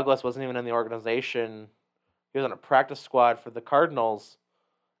 Rasul Douglas wasn't even in the organization. He was on a practice squad for the Cardinals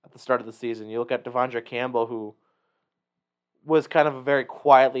at the start of the season. You look at Devondre Campbell, who was kind of very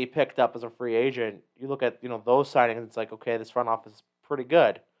quietly picked up as a free agent. You look at those signings, it's like, okay, this front office is pretty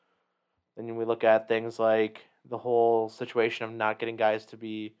good. Then we look at things like the whole situation of not getting guys to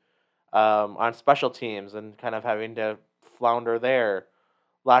be on special teams and kind of having to flounder there.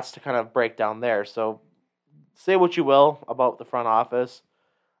 Lots to kind of break down there. So say what you will about the front office.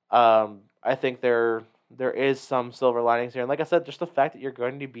 I think there is some silver linings here, and like I said, just the fact that you're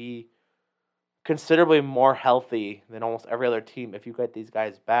going to be considerably more healthy than almost every other team if you get these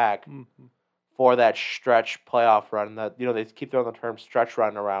guys back for that stretch playoff run. That they keep throwing the term stretch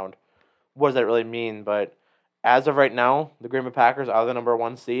run around. What does that really mean? But as of right now, the Green Bay Packers are the number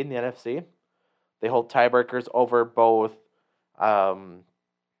 1 seed in the NFC. They hold tiebreakers over both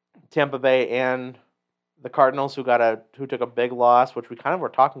Tampa Bay and the Cardinals, who took a big loss, which we kind of were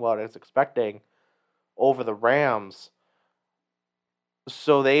talking about as expecting, over the Rams.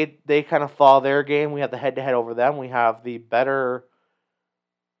 So they kind of fall their game. We have the head-to-head over them. We have the better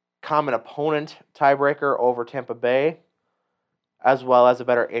common opponent tiebreaker over Tampa Bay, as well as a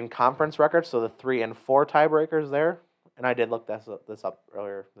better in-conference record. So the 3 and 4 tiebreakers there. And I did look this up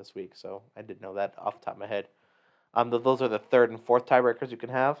earlier this week, so I did know that off the top of my head. Those are the 3rd and 4th tiebreakers you can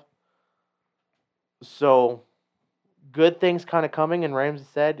have. So good things kind of coming, and Ramsay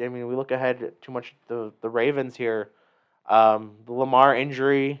said, I mean, we look ahead too much the Ravens here. The Lamar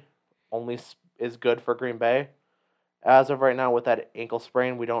injury only is good for Green Bay. As of right now, with that ankle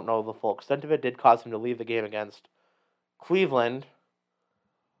sprain, we don't know the full extent of it. It did cause him to leave the game against Cleveland.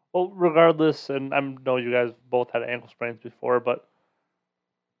 Well, regardless, and I know you guys both had ankle sprains before, but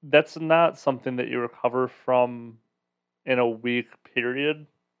that's not something that you recover from in a week period.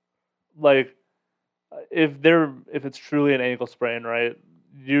 Like, if it's truly an ankle sprain, right?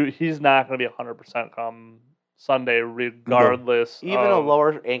 He's not going to be 100% come Sunday, regardless. Even a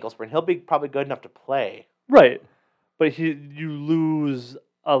lower ankle sprain, he'll be probably good enough to play. Right, but you lose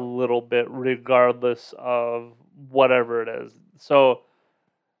a little bit regardless of whatever it is. So,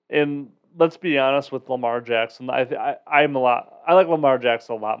 and let's be honest with Lamar Jackson. I like Lamar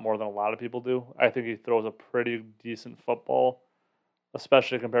Jackson a lot more than a lot of people do. I think he throws a pretty decent football,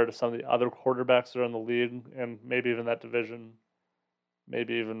 especially compared to some of the other quarterbacks that are in the league, and maybe even that division,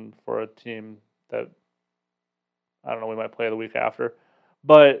 maybe even for a team that, I don't know, we might play the week after.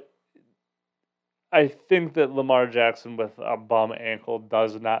 But I think that Lamar Jackson with a bum ankle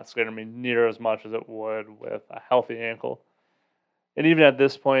does not scare me near as much as it would with a healthy ankle. And even at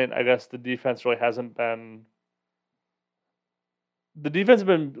this point, I guess the defense really hasn't been. The defense has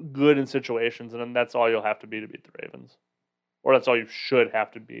been good in situations, and then that's all you'll have to beat the Ravens. Or that's all you should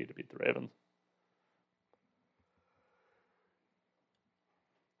have to beat the Ravens.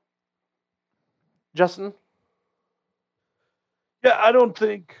 Justin? Yeah, I don't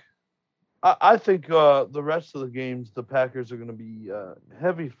think. I think the rest of the games, the Packers are going to be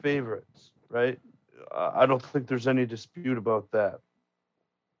heavy favorites, right? I don't think there's any dispute about that.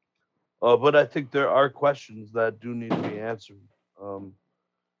 But I think there are questions that do need to be answered.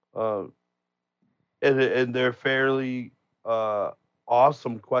 Uh, and they're fairly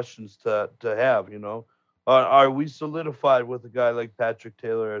awesome questions to have. Are we solidified with a guy like Patrick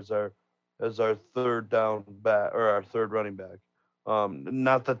Taylor as our third down back or our third running back?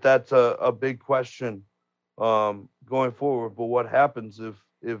 Not that that's a big question going forward, but what happens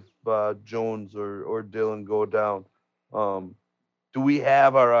if Jones or Dillon go down? Do we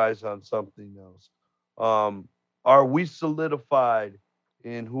have our eyes on something else? Are we solidified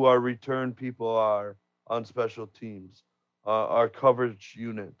in who our return people are on special teams, our coverage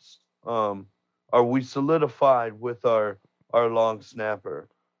units? Are we solidified with our long snapper?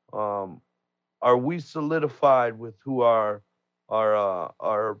 Are we solidified with who our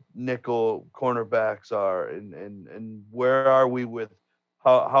our nickel cornerbacks are, and where are we with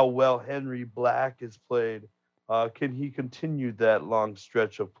how well Henry Black has played. Can he continue that long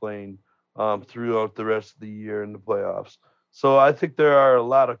stretch of playing throughout the rest of the year in the playoffs? So I think there are a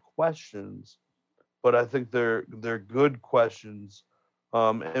lot of questions, but I think they're good questions.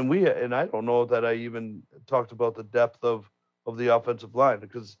 And I don't know that I even talked about the depth of the offensive line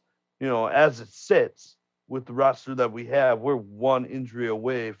because as it sits with the roster that we have, we're one injury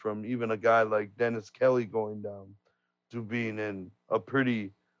away from even a guy like Dennis Kelly going down to being in a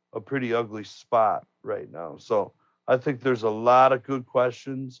pretty ugly spot right now. So I think there's a lot of good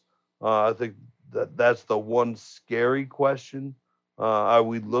questions. I think that's the one scary question. Are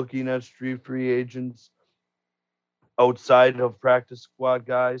we looking at street free agents outside of practice squad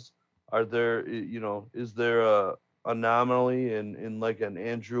guys? Are there, is there a anomaly in like an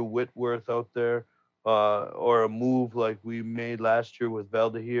Andrew Whitworth out there, or a move like we made last year with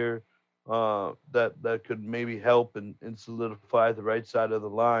Valdahir, that could maybe help and solidify the right side of the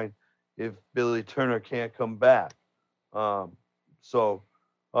line if Billy Turner can't come back. Um, so,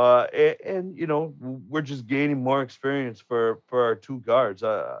 we're just gaining more experience for our two guards.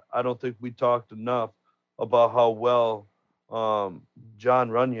 I don't think we talked enough about how well John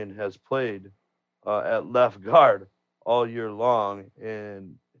Runyon has played at left guard all year long,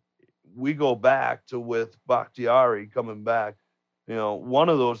 and we go back to with Bakhtiari coming back. One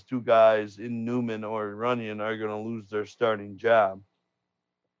of those two guys in Newman or Runyon are going to lose their starting job,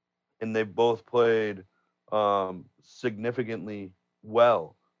 and they both played significantly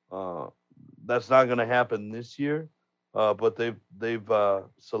well. Uh, that's not going to happen this year, but they've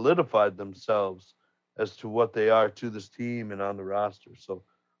solidified themselves as to what they are to this team and on the roster. So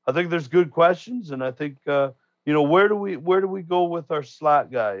I think there's good questions, and I think where do we go with our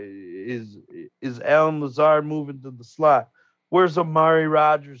slot guy? Is Alan Lazard moving to the slot? Where's Amari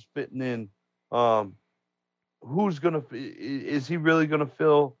Rogers fitting in? Um, who's gonna is he really gonna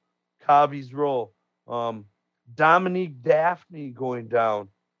fill Kavi's role? Um, Dominique Daphne going down.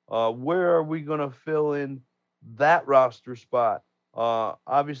 Where are we gonna fill in that roster spot?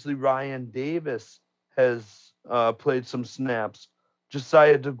 Obviously Ryan Davis has played some snaps.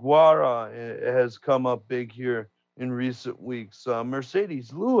 Josiah DeGuara has come up big here in recent weeks.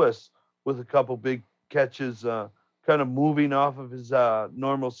 Mercedes Lewis with a couple big catches, kind of moving off of his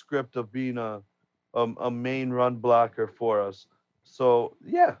normal script of being a main run blocker for us. So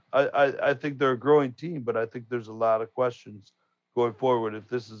yeah, I think they're a growing team, but I think there's a lot of questions going forward if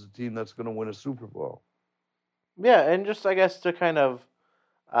this is a team that's going to win a Super Bowl. Yeah, and just I guess to kind of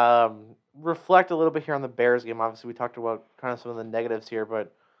reflect a little bit here on the Bears game. Obviously, we talked about kind of some of the negatives here,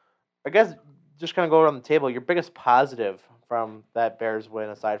 but I guess just kind of go around the table. Your biggest positive from that Bears win,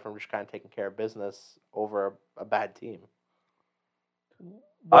 aside from just kind of taking care of business over a bad team.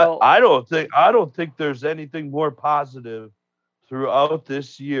 I, Well, I don't think there's anything more positive throughout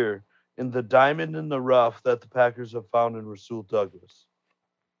this year in the diamond in the rough that the Packers have found in Rasul Douglas.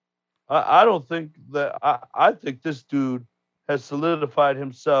 I don't think that I think this dude has solidified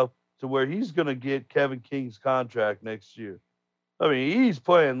himself to where he's going to get Kevin King's contract next year. I mean, he's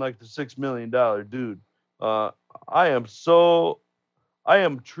playing like the $6 million dude. Uh, I am so I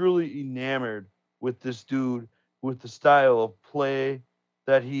am truly enamored with this dude, with the style of play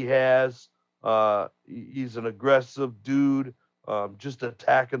that he has. He's an aggressive dude, just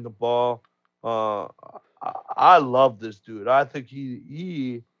attacking the ball. Uh, I love this dude. I think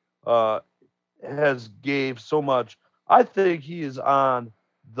he uh, has gave so much. I think he is on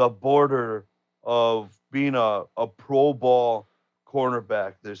the border of being a Pro Bowl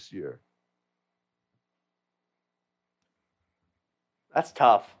cornerback this year. That's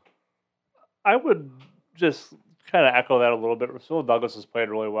tough. I would just kind of echo that a little bit. Rasul Douglas has played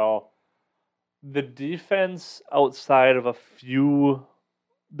really well. The defense, outside of a few,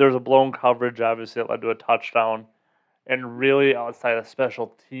 there's a blown coverage, obviously, that led to a touchdown. And really, outside of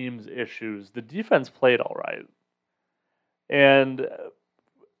special teams issues, the defense played all right. And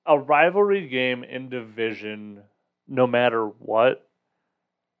a rivalry game in division, no matter what,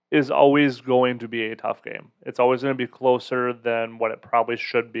 is always going to be a tough game. It's always going to be closer than what it probably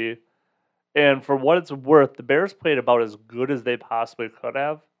should be. And for what it's worth, the Bears played about as good as they possibly could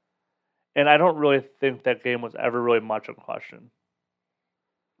have. And I don't really think that game was ever really much in question.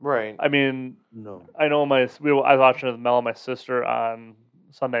 Right. I mean, No. I know I was watching with Mel and my sister on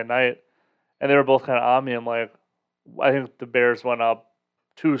Sunday night, and they were both kind of on me. I'm like, I think the Bears went up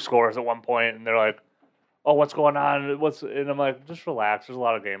 2 scores at one point, and they're like, "Oh, what's going on? And I'm like, just relax. There's a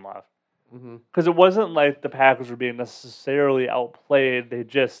lot of game left." Mm-hmm. Because it wasn't like the Packers were being necessarily outplayed.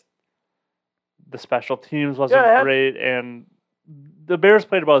 The special teams wasn't Yeah, great, and the Bears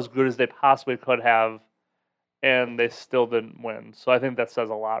played about as good as they possibly could have, and they still didn't win. So I think that says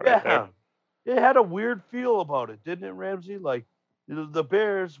a lot right there. Yeah, it had a weird feel about it, didn't it, Ramsey? Like the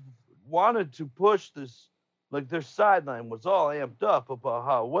Bears wanted to push this, like their sideline was all amped up about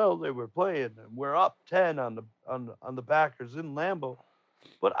how well they were playing, and we're up 10 on the Packers in Lambeau.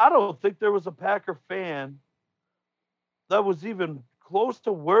 But I don't think there was a Packer fan that was even close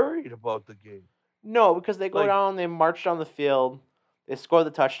to worried about the game. No, because they go Like- down, they march down the field, they score the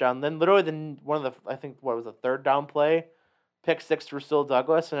touchdown. Then literally, one of the I think what was the third down play, pick six to Rasul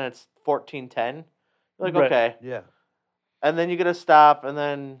Douglas, and it's 14-10. You're like, Right. okay, Yeah, and then you get a stop, and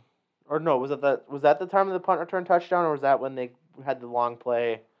then, or no, was that the time of the punt return touchdown, or was that when they had the long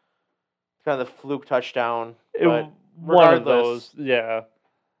play, kind of the fluke touchdown? But one of regardless, those, yeah.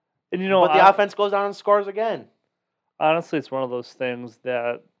 And but the offense goes down and scores again. honestly, it's one of those things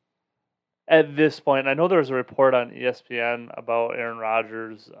that at this point, I know there was a report on ESPN about Aaron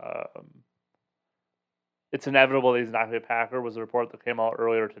Rodgers. It's inevitable that he's not going to be a Packer, was a report that came out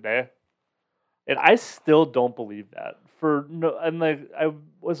earlier today. And I still don't believe that. I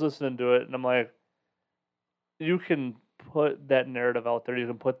was listening to it, and I'm like, you can put that narrative out there, you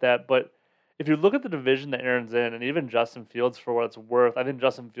can put that, but if you look at the division that Aaron's in, and even Justin Fields, for what it's worth, I think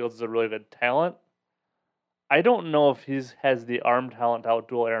Justin Fields is a really good talent. I don't know if he has the arm talent to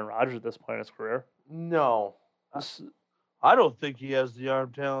outduel Aaron Rodgers at this point in his career. No, I don't think he has the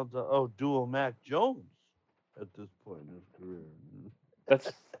arm talent to outduel Mac Jones at this point in his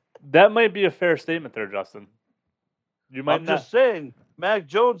career. That might be a fair statement there, Justin. You might I'm just saying, Mac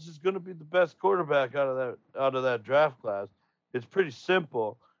Jones is going to be the best quarterback out of that draft class. It's pretty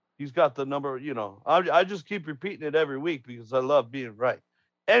simple. He's got the number. I just keep repeating it every week because I love being right.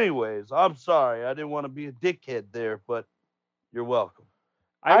 Anyways, I'm sorry. I didn't want to be a dickhead there, but you're welcome.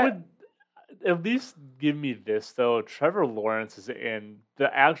 I would at least give me this, though. Trevor Lawrence is in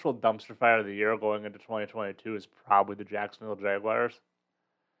the actual dumpster fire of the year going into 2022 is probably the Jacksonville Jaguars.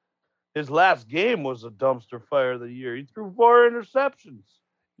 His last game was a dumpster fire of the year. He threw 4 interceptions.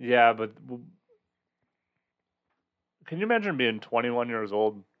 Yeah, but can you imagine being 21 years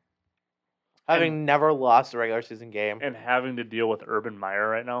old having never lost a regular season game and having to deal with Urban Meyer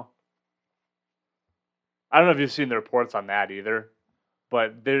right now? I don't know if you've seen the reports on that either,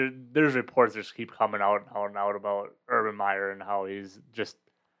 but there's reports that just keep coming out and out about Urban Meyer and how he's just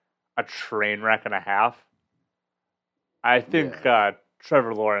a train wreck and a half. I think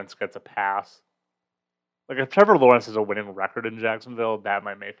Trevor Lawrence gets a pass. Like, if Trevor Lawrence has a winning record in Jacksonville, that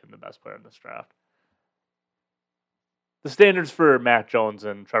might make him the best player in this draft. The standards for Mac Jones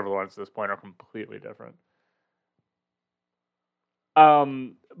and Trevor Lawrence at this point are completely different.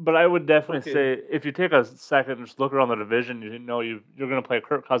 But I would definitely say, if you take a second and just look around the division, you're going to play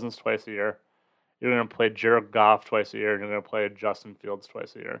Kirk Cousins twice a year. You're going to play Jared Goff twice a year. And you're going to play Justin Fields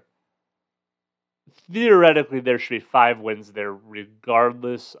twice a year. Theoretically, there should be 5 wins there,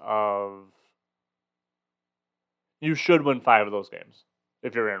 regardless of. You should win 5 of those games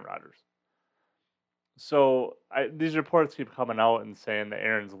if you're Aaron Rodgers. So these reports keep coming out and saying that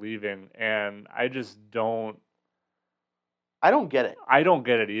Aaron's leaving, and I just don't. I don't get it. I don't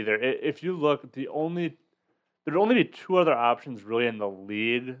get it either. If you look, there'd only be 2 other options really in the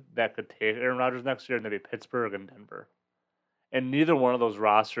league that could take Aaron Rodgers next year, and that'd be Pittsburgh and Denver. And neither one of those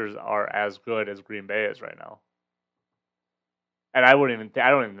rosters are as good as Green Bay is right now. And I don't even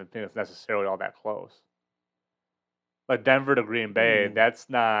think it's necessarily all that close. Like Denver to Green Bay, that's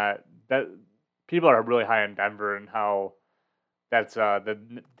not that. People are really high on Denver and how that's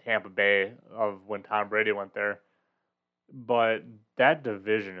the Tampa Bay of when Tom Brady went there. But that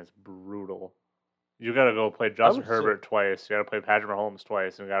division is brutal. You got to go play Justin Herbert twice. You got to play Patrick Mahomes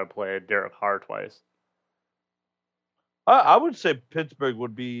twice, and you got to play Derek Carr twice. I would say Pittsburgh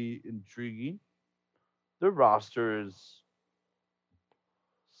would be intriguing. Their roster is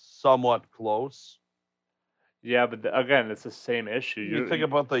somewhat close. Yeah, but again, it's the same issue. You think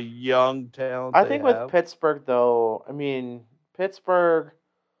about the young talent. I think with Pittsburgh, though, Pittsburgh,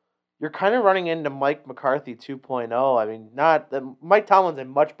 you're kind of running into Mike McCarthy 2.0. I mean, Mike Tomlin's a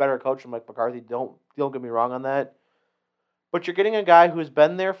much better coach than Mike McCarthy. Don't get me wrong on that. But you're getting a guy who's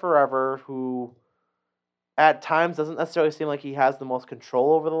been there forever, who at times doesn't necessarily seem like he has the most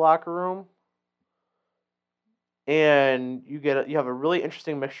control over the locker room. And you have a really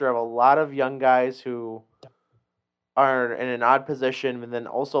interesting mixture of a lot of young guys who are in an odd position, and then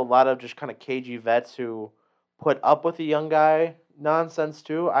also a lot of just kind of cagey vets who put up with the young guy nonsense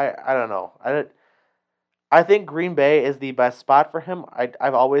too. I don't know. I think Green Bay is the best spot for him.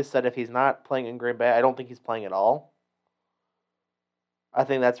 I've always said if he's not playing in Green Bay, I don't think he's playing at all. I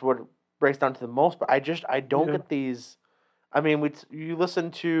think that's what it breaks down to the most. But I don't get these I mean, you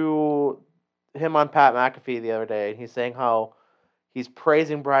listen to him on Pat McAfee the other day, and he's saying how he's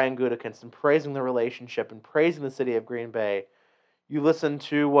praising Brian Gutekunst and praising the relationship and praising the city of Green Bay. You listen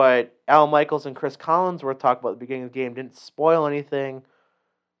to what Al Michaels and Chris Collinsworth talked about at the beginning of the game, didn't spoil anything,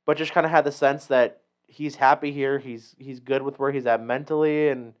 but just kind of had the sense that he's happy here. He's good with where he's at mentally,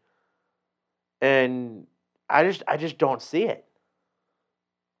 and I just don't see it.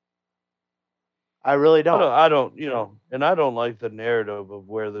 I really don't. I don't, and I don't like the narrative of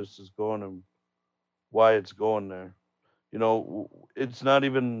where this is going and why it's going there. It's not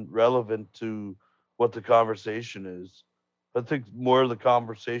even relevant to what the conversation is. I think more of the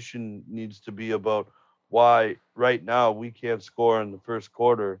conversation needs to be about why right now we can't score in the first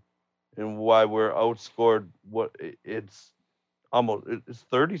quarter and why we're outscored. It's almost it's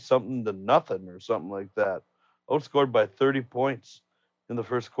 30 something to nothing or something like that. Outscored by 30 points in the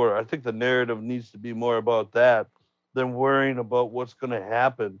first quarter. I think the narrative needs to be more about that than worrying about what's going to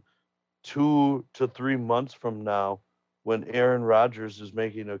happen 2 to 3 months from now when Aaron Rodgers is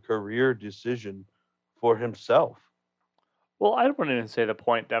making a career decision for himself. Well, I wouldn't even say the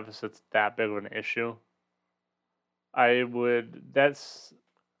point deficit's that big of an issue. I would. I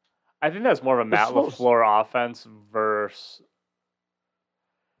think that's more of a It's Matt supposed LaFleur offense versus.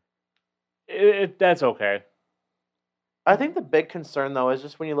 That's okay. I think the big concern though is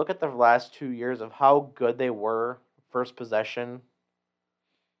just when you look at the last 2 years of how good they were first possession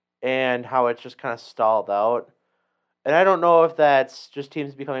and how it's just kind of stalled out. And I don't know if that's just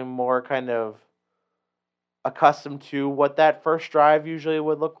teams becoming more kind of accustomed to what that first drive usually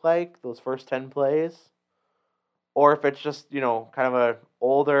would look like, those first 10 plays, or if it's just, kind of a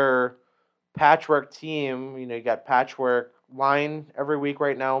older patchwork team. You got patchwork line every week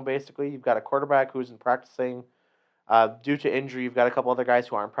right now, basically. You've got a quarterback who's in practicing due to injury. You've got a couple other guys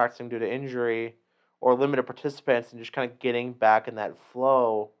who aren't practicing due to injury or limited participants and just kind of getting back in that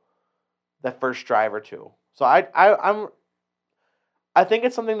flow that first drive or two. So I think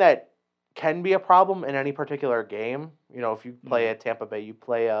it's something that can be a problem in any particular game. If you play at Tampa Bay, you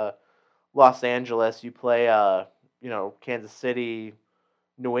play Los Angeles, you play Kansas City,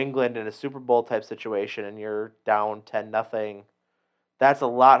 New England in a Super Bowl type situation, and you're down 10-0. That's a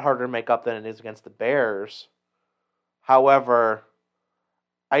lot harder to make up than it is against the Bears. However,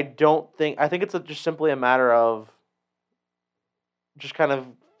 I think it's just simply a matter of just kind of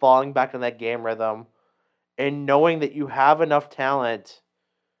falling back in that game rhythm and knowing that you have enough talent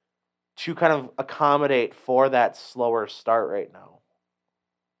to kind of accommodate for that slower start right now.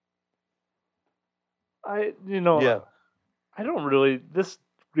 yeah. I don't really. This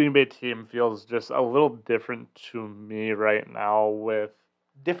Green Bay team feels just a little different to me right now with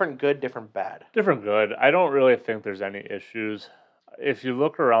Different good, different bad. different good. I don't really think there's any issues. If you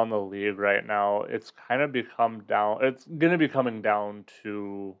look around the league right now, it's kind of become down. It's going to be coming down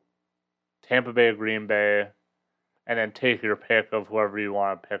to Tampa Bay, Green Bay, and then take your pick of whoever you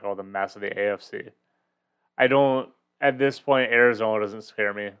want to pick out of the mess of the AFC. I don't, at this point, Arizona doesn't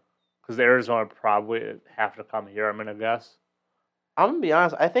scare me because Arizona probably have to come here, I'm going to guess. I'm going to be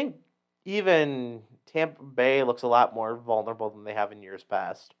honest, I think even Tampa Bay looks a lot more vulnerable than they have in years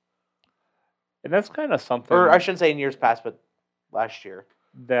past. And that's kind of something. Or I shouldn't say in years past, but last year.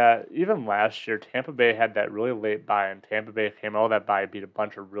 That even last year, Tampa Bay had that really late bye, and Tampa Bay came out of that bye, beat a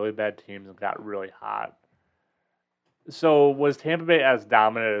bunch of really bad teams, and got really hot. So was Tampa Bay as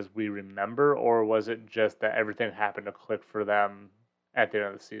dominant as we remember, or was it just that everything happened to click for them at the end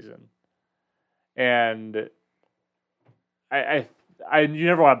of the season? And you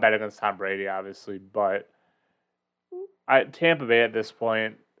never want to bet against Tom Brady, obviously, but Tampa Bay at this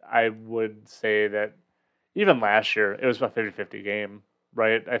point, I would say that even last year, it was a 50-50 game,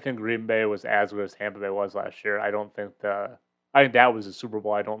 right? I think Green Bay was as good as Tampa Bay was last year. I think that was the Super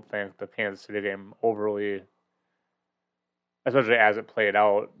Bowl. I don't think the Kansas City game overly, especially as it played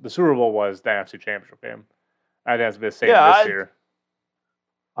out. The Super Bowl was the NFC Championship game. I think that's been the same this year.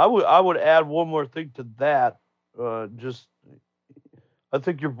 I would add one more thing to that. I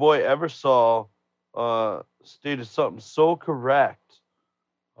think your boy Eversol stated something so correct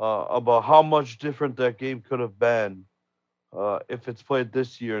about how much different that game could have been if it's played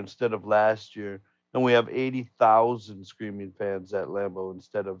this year instead of last year, and we have 80,000 screaming fans at Lambeau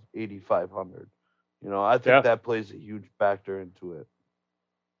instead of 8,500. I think that plays a huge factor into it.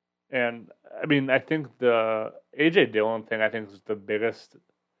 And I mean, I think the AJ Dillon thing, I think, is the biggest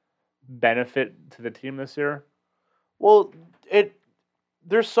benefit to the team this year. Well,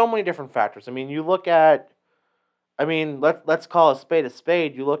 there's so many different factors. I mean, you look at, let's call a spade a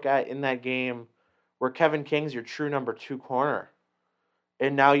spade. You look at in that game where Kevin King's your true number 2 corner,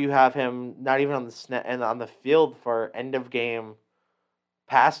 and now you have him not even on the and on the field for end of game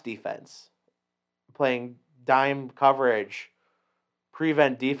pass defense, playing dime coverage,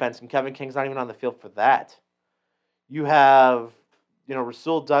 prevent defense, and Kevin King's not even on the field for that. You have,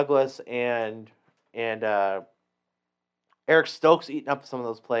 Rasul Douglas and Eric Stokes eating up some of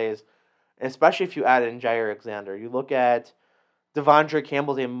those plays, and especially if you add in Jair Alexander. You look at Devondre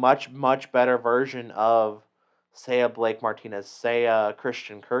Campbell's a much, much better version of, say, a Blake Martinez, say, a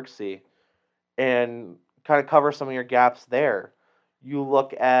Christian Kirksey, and kind of cover some of your gaps there. You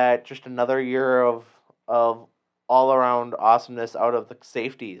look at just another year of all around awesomeness out of the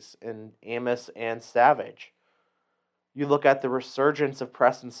safeties in Amos and Savage. You look at the resurgence of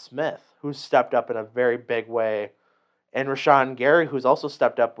Preston Smith, who's stepped up in a very big way, and Rashawn Gary, who's also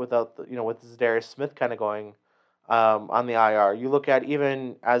stepped up without with Zadarius Smith kind of going on the IR. You look at,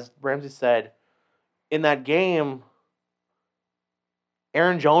 even as Ramsay said, in that game,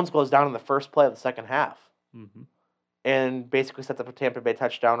 Aaron Jones goes down in the first play of the second half, and basically sets up a Tampa Bay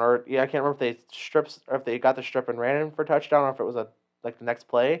touchdown. Or I can't remember if they got the strip and ran in for a touchdown, or if it was the next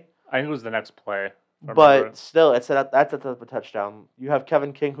play. I think it was the next play. But still, that sets up a touchdown. You have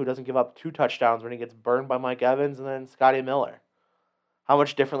Kevin King, who doesn't give up 2 touchdowns when he gets burned by Mike Evans, and then Scotty Miller. How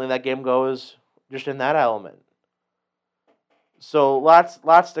much differently that game goes just in that element. So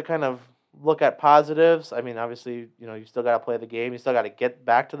lots to kind of look at positives. I mean, obviously, you still got to play the game. You still got to get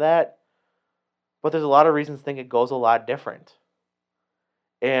back to that. But there's a lot of reasons to think it goes a lot different.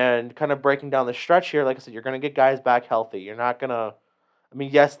 And kind of breaking down the stretch here, like I said, you're going to get guys back healthy. You're not going to... I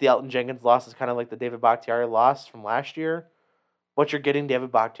mean, yes, the Elton Jenkins loss is kind of like the David Bakhtiari loss from last year, but you're getting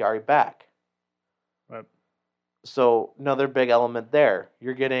David Bakhtiari back. Right. So another big element there.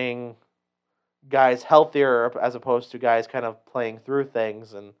 You're getting guys healthier as opposed to guys kind of playing through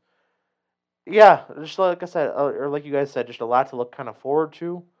things. And yeah, just like I said, or like you guys said, just a lot to look kind of forward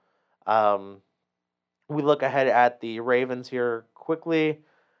to. We look ahead at the Ravens here quickly.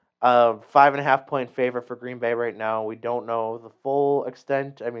 5.5 point favorite for Green Bay right now. We don't know the full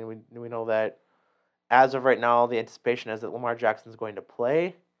extent. I mean, we know that as of right now, the anticipation is that Lamar Jackson is going to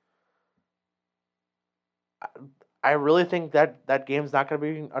play. I really think that game's not going to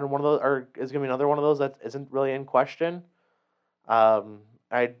be one of those, or is going to be another one of those that isn't really in question.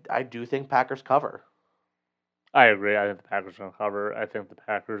 I do think Packers cover. I agree. I think the Packers are going to cover. I think the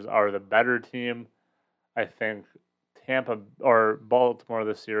Packers are the better team. I think Tampa or Baltimore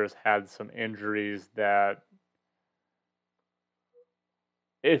this year has had some injuries that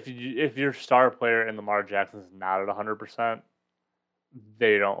if your star player in Lamar Jackson is not at 100%,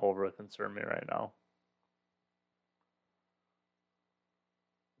 they don't overly concern me right now.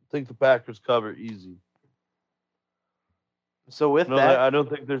 I think the Packers cover easy. So with that, I don't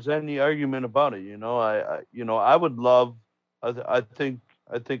think there's any argument about it. I would love. I think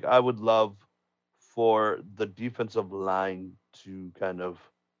I would love for the defensive line to kind of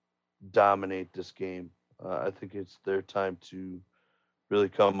dominate this game. I think it's their time to really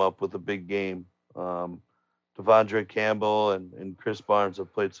come up with a big game. Devondre Campbell and Chris Barnes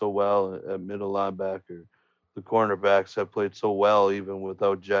have played so well at middle linebacker. The cornerbacks have played so well even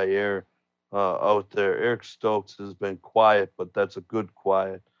without Jair out there. Eric Stokes has been quiet, but that's a good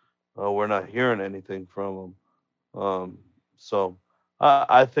quiet. We're not hearing anything from him. So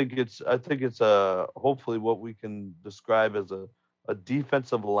I think it's hopefully what we can describe as a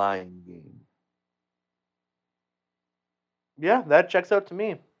defensive line game. Yeah, that checks out to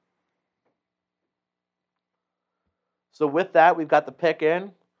me. So with that, we've got the pick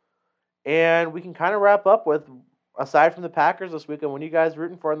in, and we can kind of wrap up with, aside from the Packers this weekend, what are you guys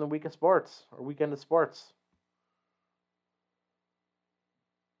rooting for in the week of sports or weekend of sports?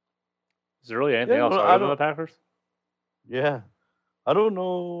 Is there really anything else other than the Packers? Yeah. I don't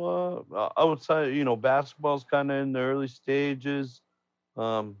know. Outside, basketball's kind of in the early stages.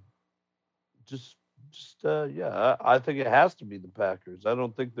 Yeah, I think it has to be the Packers. I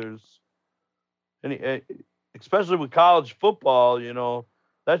don't think there's any, especially with college football,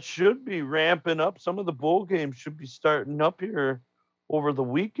 that should be ramping up. Some of the bowl games should be starting up here over the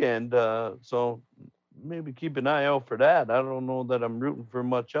weekend. So maybe keep an eye out for that. I don't know that I'm rooting for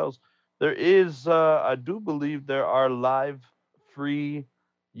much else. There is, I do believe there are live free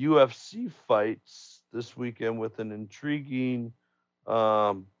UFC fights this weekend with an intriguing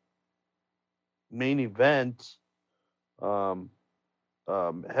main event,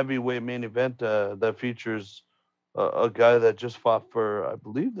 heavyweight main event that features a guy that just fought for, I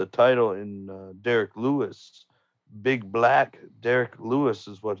believe, the title in Derek Lewis. Big Black Derek Lewis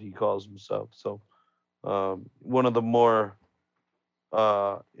is what he calls himself. So one of the more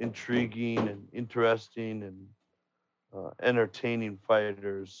intriguing and interesting and entertaining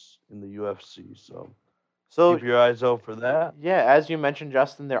fighters in the UFC. So So keep your eyes out for that. yeah, as you mentioned,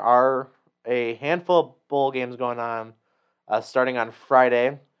 Justin, there are a handful of bowl games going on, starting on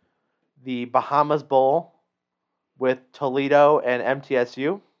Friday. The Bahamas Bowl with Toledo and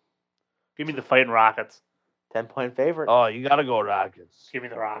MTSU, Give me the Fighting Rockets. 10-point favorite. Oh, you got to go Rockets. Give me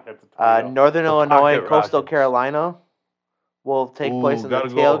the Rockets. Toledo. Northern The Illinois and Pocket Coastal Rockets. Carolina will take place Ooh, in the gotta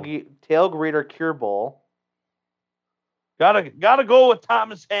go. Tail Greeter Cure Bowl. Gotta go with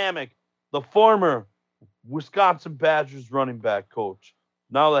Thomas Hammock, the former Wisconsin Badgers running back coach,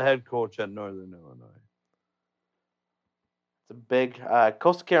 now the head coach at Northern Illinois. It's a big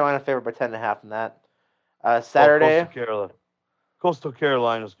Coastal Carolina favorite by 10.5 in that. Oh, Saturday, Coastal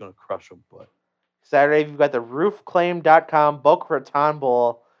Carolina's gonna crush them, but Saturday, you've got the roofclaim.com Boca Raton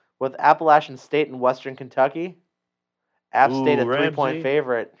Bowl with Appalachian State and Western Kentucky. App State a 3-point Ramsay.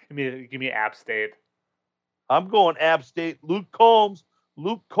 favorite. Give me App State. I'm going App State. Luke Combs,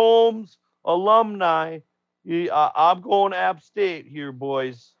 alumni. I'm going App State here,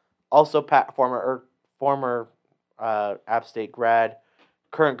 boys. Also, former App State grad,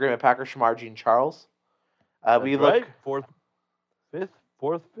 current Green Bay Packer Shamar Jean Charles. That's We right. look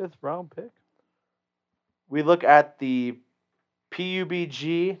Fifth round pick. we look at the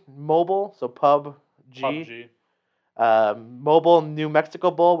PUBG Mobile, so PUBG. Mobile New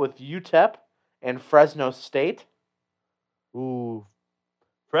Mexico Bowl with UTEP and Fresno State. Ooh,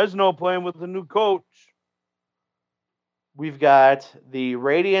 Fresno playing with the new coach. We've got the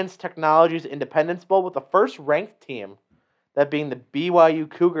Radiance Technologies Independence Bowl with the first ranked team, that being the BYU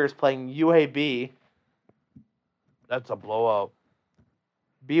Cougars playing UAB. That's a blowout.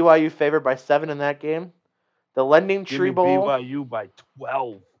 BYU favored by 7 in that game. The Lending Give Tree me Bowl. BYU by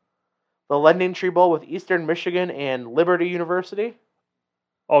 12. The Lending Tree Bowl with Eastern Michigan and Liberty University.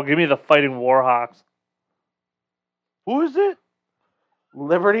 Oh, give me the Fighting Warhawks. Who is it?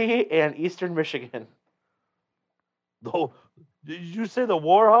 Liberty and Eastern Michigan. No, did you say the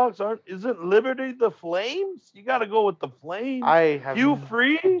Warhawks aren't? Isn't Liberty the Flames? You got to go with the Flames. I have Hugh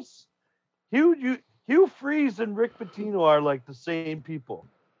Freeze. Hugh Freeze and Rick Pitino are like the same people.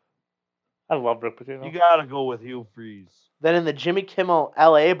 I love Rick Pitino. You got to go with Hugh Freeze. Then in the Jimmy Kimmel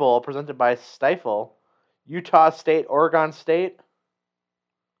LA Bowl presented by Stifle, Utah State, Oregon State.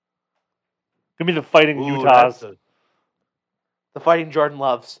 Give me the Fighting Ooh, Utahs. The Fighting Jordan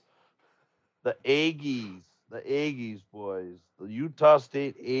Loves. The Aggies, boys. The Utah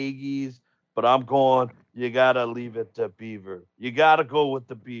State Aggies. But I'm going, you got to leave it to Beaver. You got to go with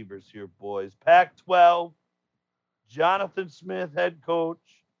the Beavers here, boys. Pac-12, Jonathan Smith, head coach,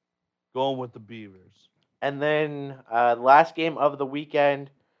 going with the Beavers. And then the last game of the weekend,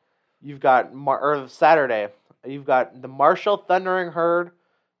 you've got Saturday. You've got the Marshall Thundering Herd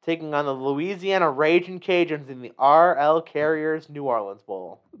taking on the Louisiana Raging Cajuns in the RL Carriers New Orleans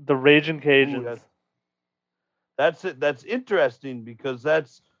Bowl. The Raging Cajuns. Ooh, that's it. That's interesting because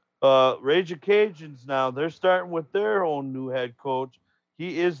that's Raging Cajuns now. They're starting with their own new head coach.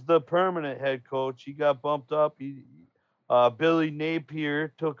 He is the permanent head coach. He got bumped up. Billy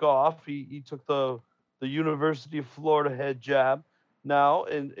Napier took off. He took the University of Florida head job now,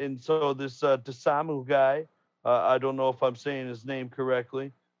 and so this DeSamu guy, I don't know if I'm saying his name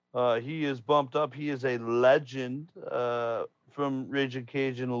correctly. He is bumped up. He is a legend from Raging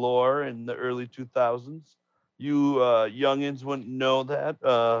Cajun lore in the early 2000s. You youngins wouldn't know that.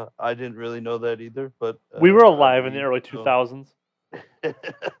 I didn't really know that either. But we were alive in the early 2000s.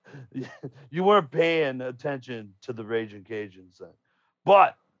 You weren't paying attention to the Raging Cajuns then.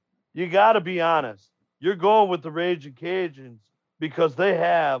 But you got to be honest. You're going with the Raging Cajuns because they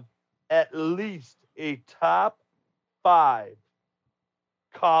have at least a top 5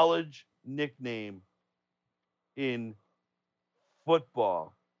 college nickname in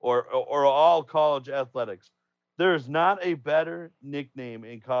football or all college athletics. There's not a better nickname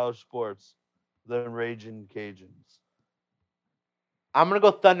in college sports than Raging Cajuns. I'm going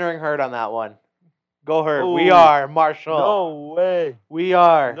to go Thundering Herd on that one. Go Herd. Ooh, we are Marshall. No way. We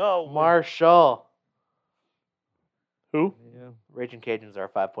are No way. Marshall. Who? Yeah. Raging Cajuns are a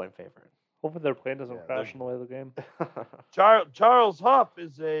 5-point favorite. Hopefully their plane doesn't crash on the way of the game. Charles Huff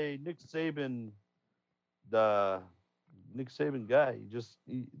is a Nick Saban guy. This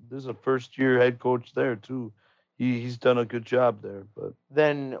is a first-year head coach there too. He's done a good job there, but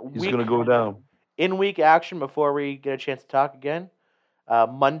then he's going to go down. In-week action before we get a chance to talk again.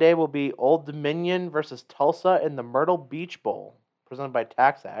 Monday will be Old Dominion versus Tulsa in the Myrtle Beach Bowl, presented by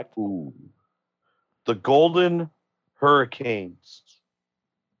Tax Act. Ooh. The Golden Hurricanes,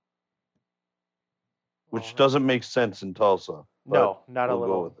 which doesn't make sense in Tulsa. No, not a we'll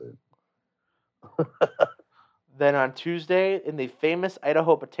little. go with it. Then on Tuesday, in the famous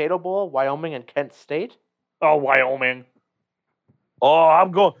Idaho Potato Bowl, Wyoming and Kent State. Oh, Wyoming. Oh,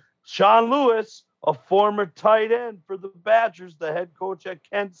 I'm going. Sean Lewis, a former tight end for the Badgers, the head coach at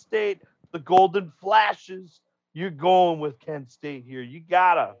Kent State, the Golden Flashes. You're going with Kent State here. You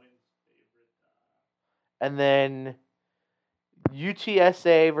gotta. And then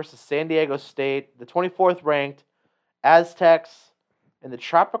UTSA versus San Diego State, the 24th ranked Aztecs in the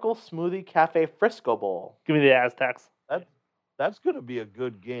Tropical Smoothie Cafe Frisco Bowl. Give me the Aztecs. That's going to be a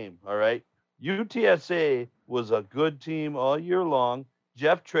good game, all right? UTSA was a good team all year long.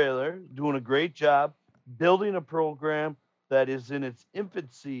 Jeff Traylor doing a great job building a program that is in its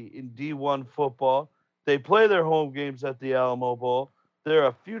infancy in D1 football. They play their home games at the Alamo Bowl. They're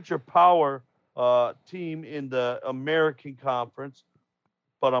a future power team in the American Conference,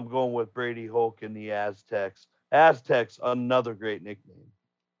 but I'm going with Brady Hoke and the Aztecs. Aztecs, another great nickname.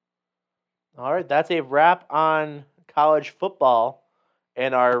 All right, that's a wrap on college football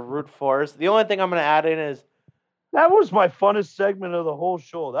and our root fours. The only thing I'm going to add in is that was my funnest segment of the whole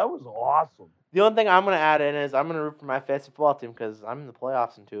show. That was awesome. The only thing I'm going to add in is I'm going to root for my fantasy football team because I'm in the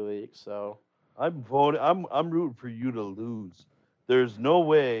playoffs in 2 weeks. So I'm voting. I'm rooting for you to lose. There's no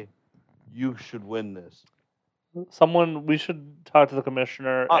way you should win this. We should talk to the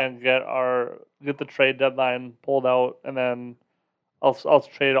commissioner and get the trade deadline pulled out, and then I'll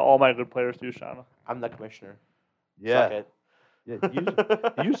trade all my good players to you, Shauna. I'm the commissioner. Yeah. Suck it.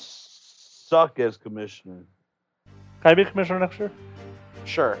 Yeah, you suck as commissioner. Can I be commissioner next year?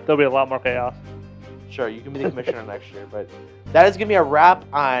 Sure. There'll be a lot more chaos. Sure, you can be the commissioner next year. But that is going to be a wrap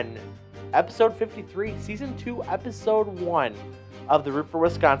on episode 53, season 2, episode 1 of the Root for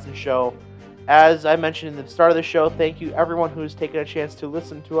Wisconsin show. As I mentioned in the start of the show, thank you everyone who's taken a chance to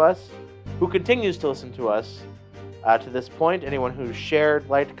listen to us, who continues to listen to us to this point. Anyone who's shared,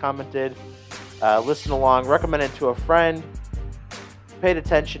 liked, commented, listened along, recommended to a friend, paid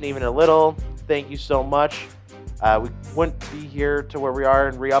attention even a little. Thank you so much. We wouldn't be here to where we are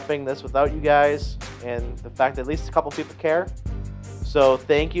and re-upping this without you guys and the fact that at least a couple people care. So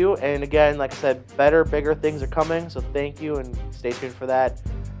thank you. And again, like I said, better, bigger things are coming. So thank you and stay tuned for that.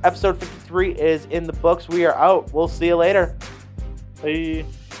 Episode 53 is in the books. We are out. We'll see you later. Bye.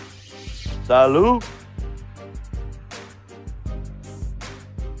 Salud.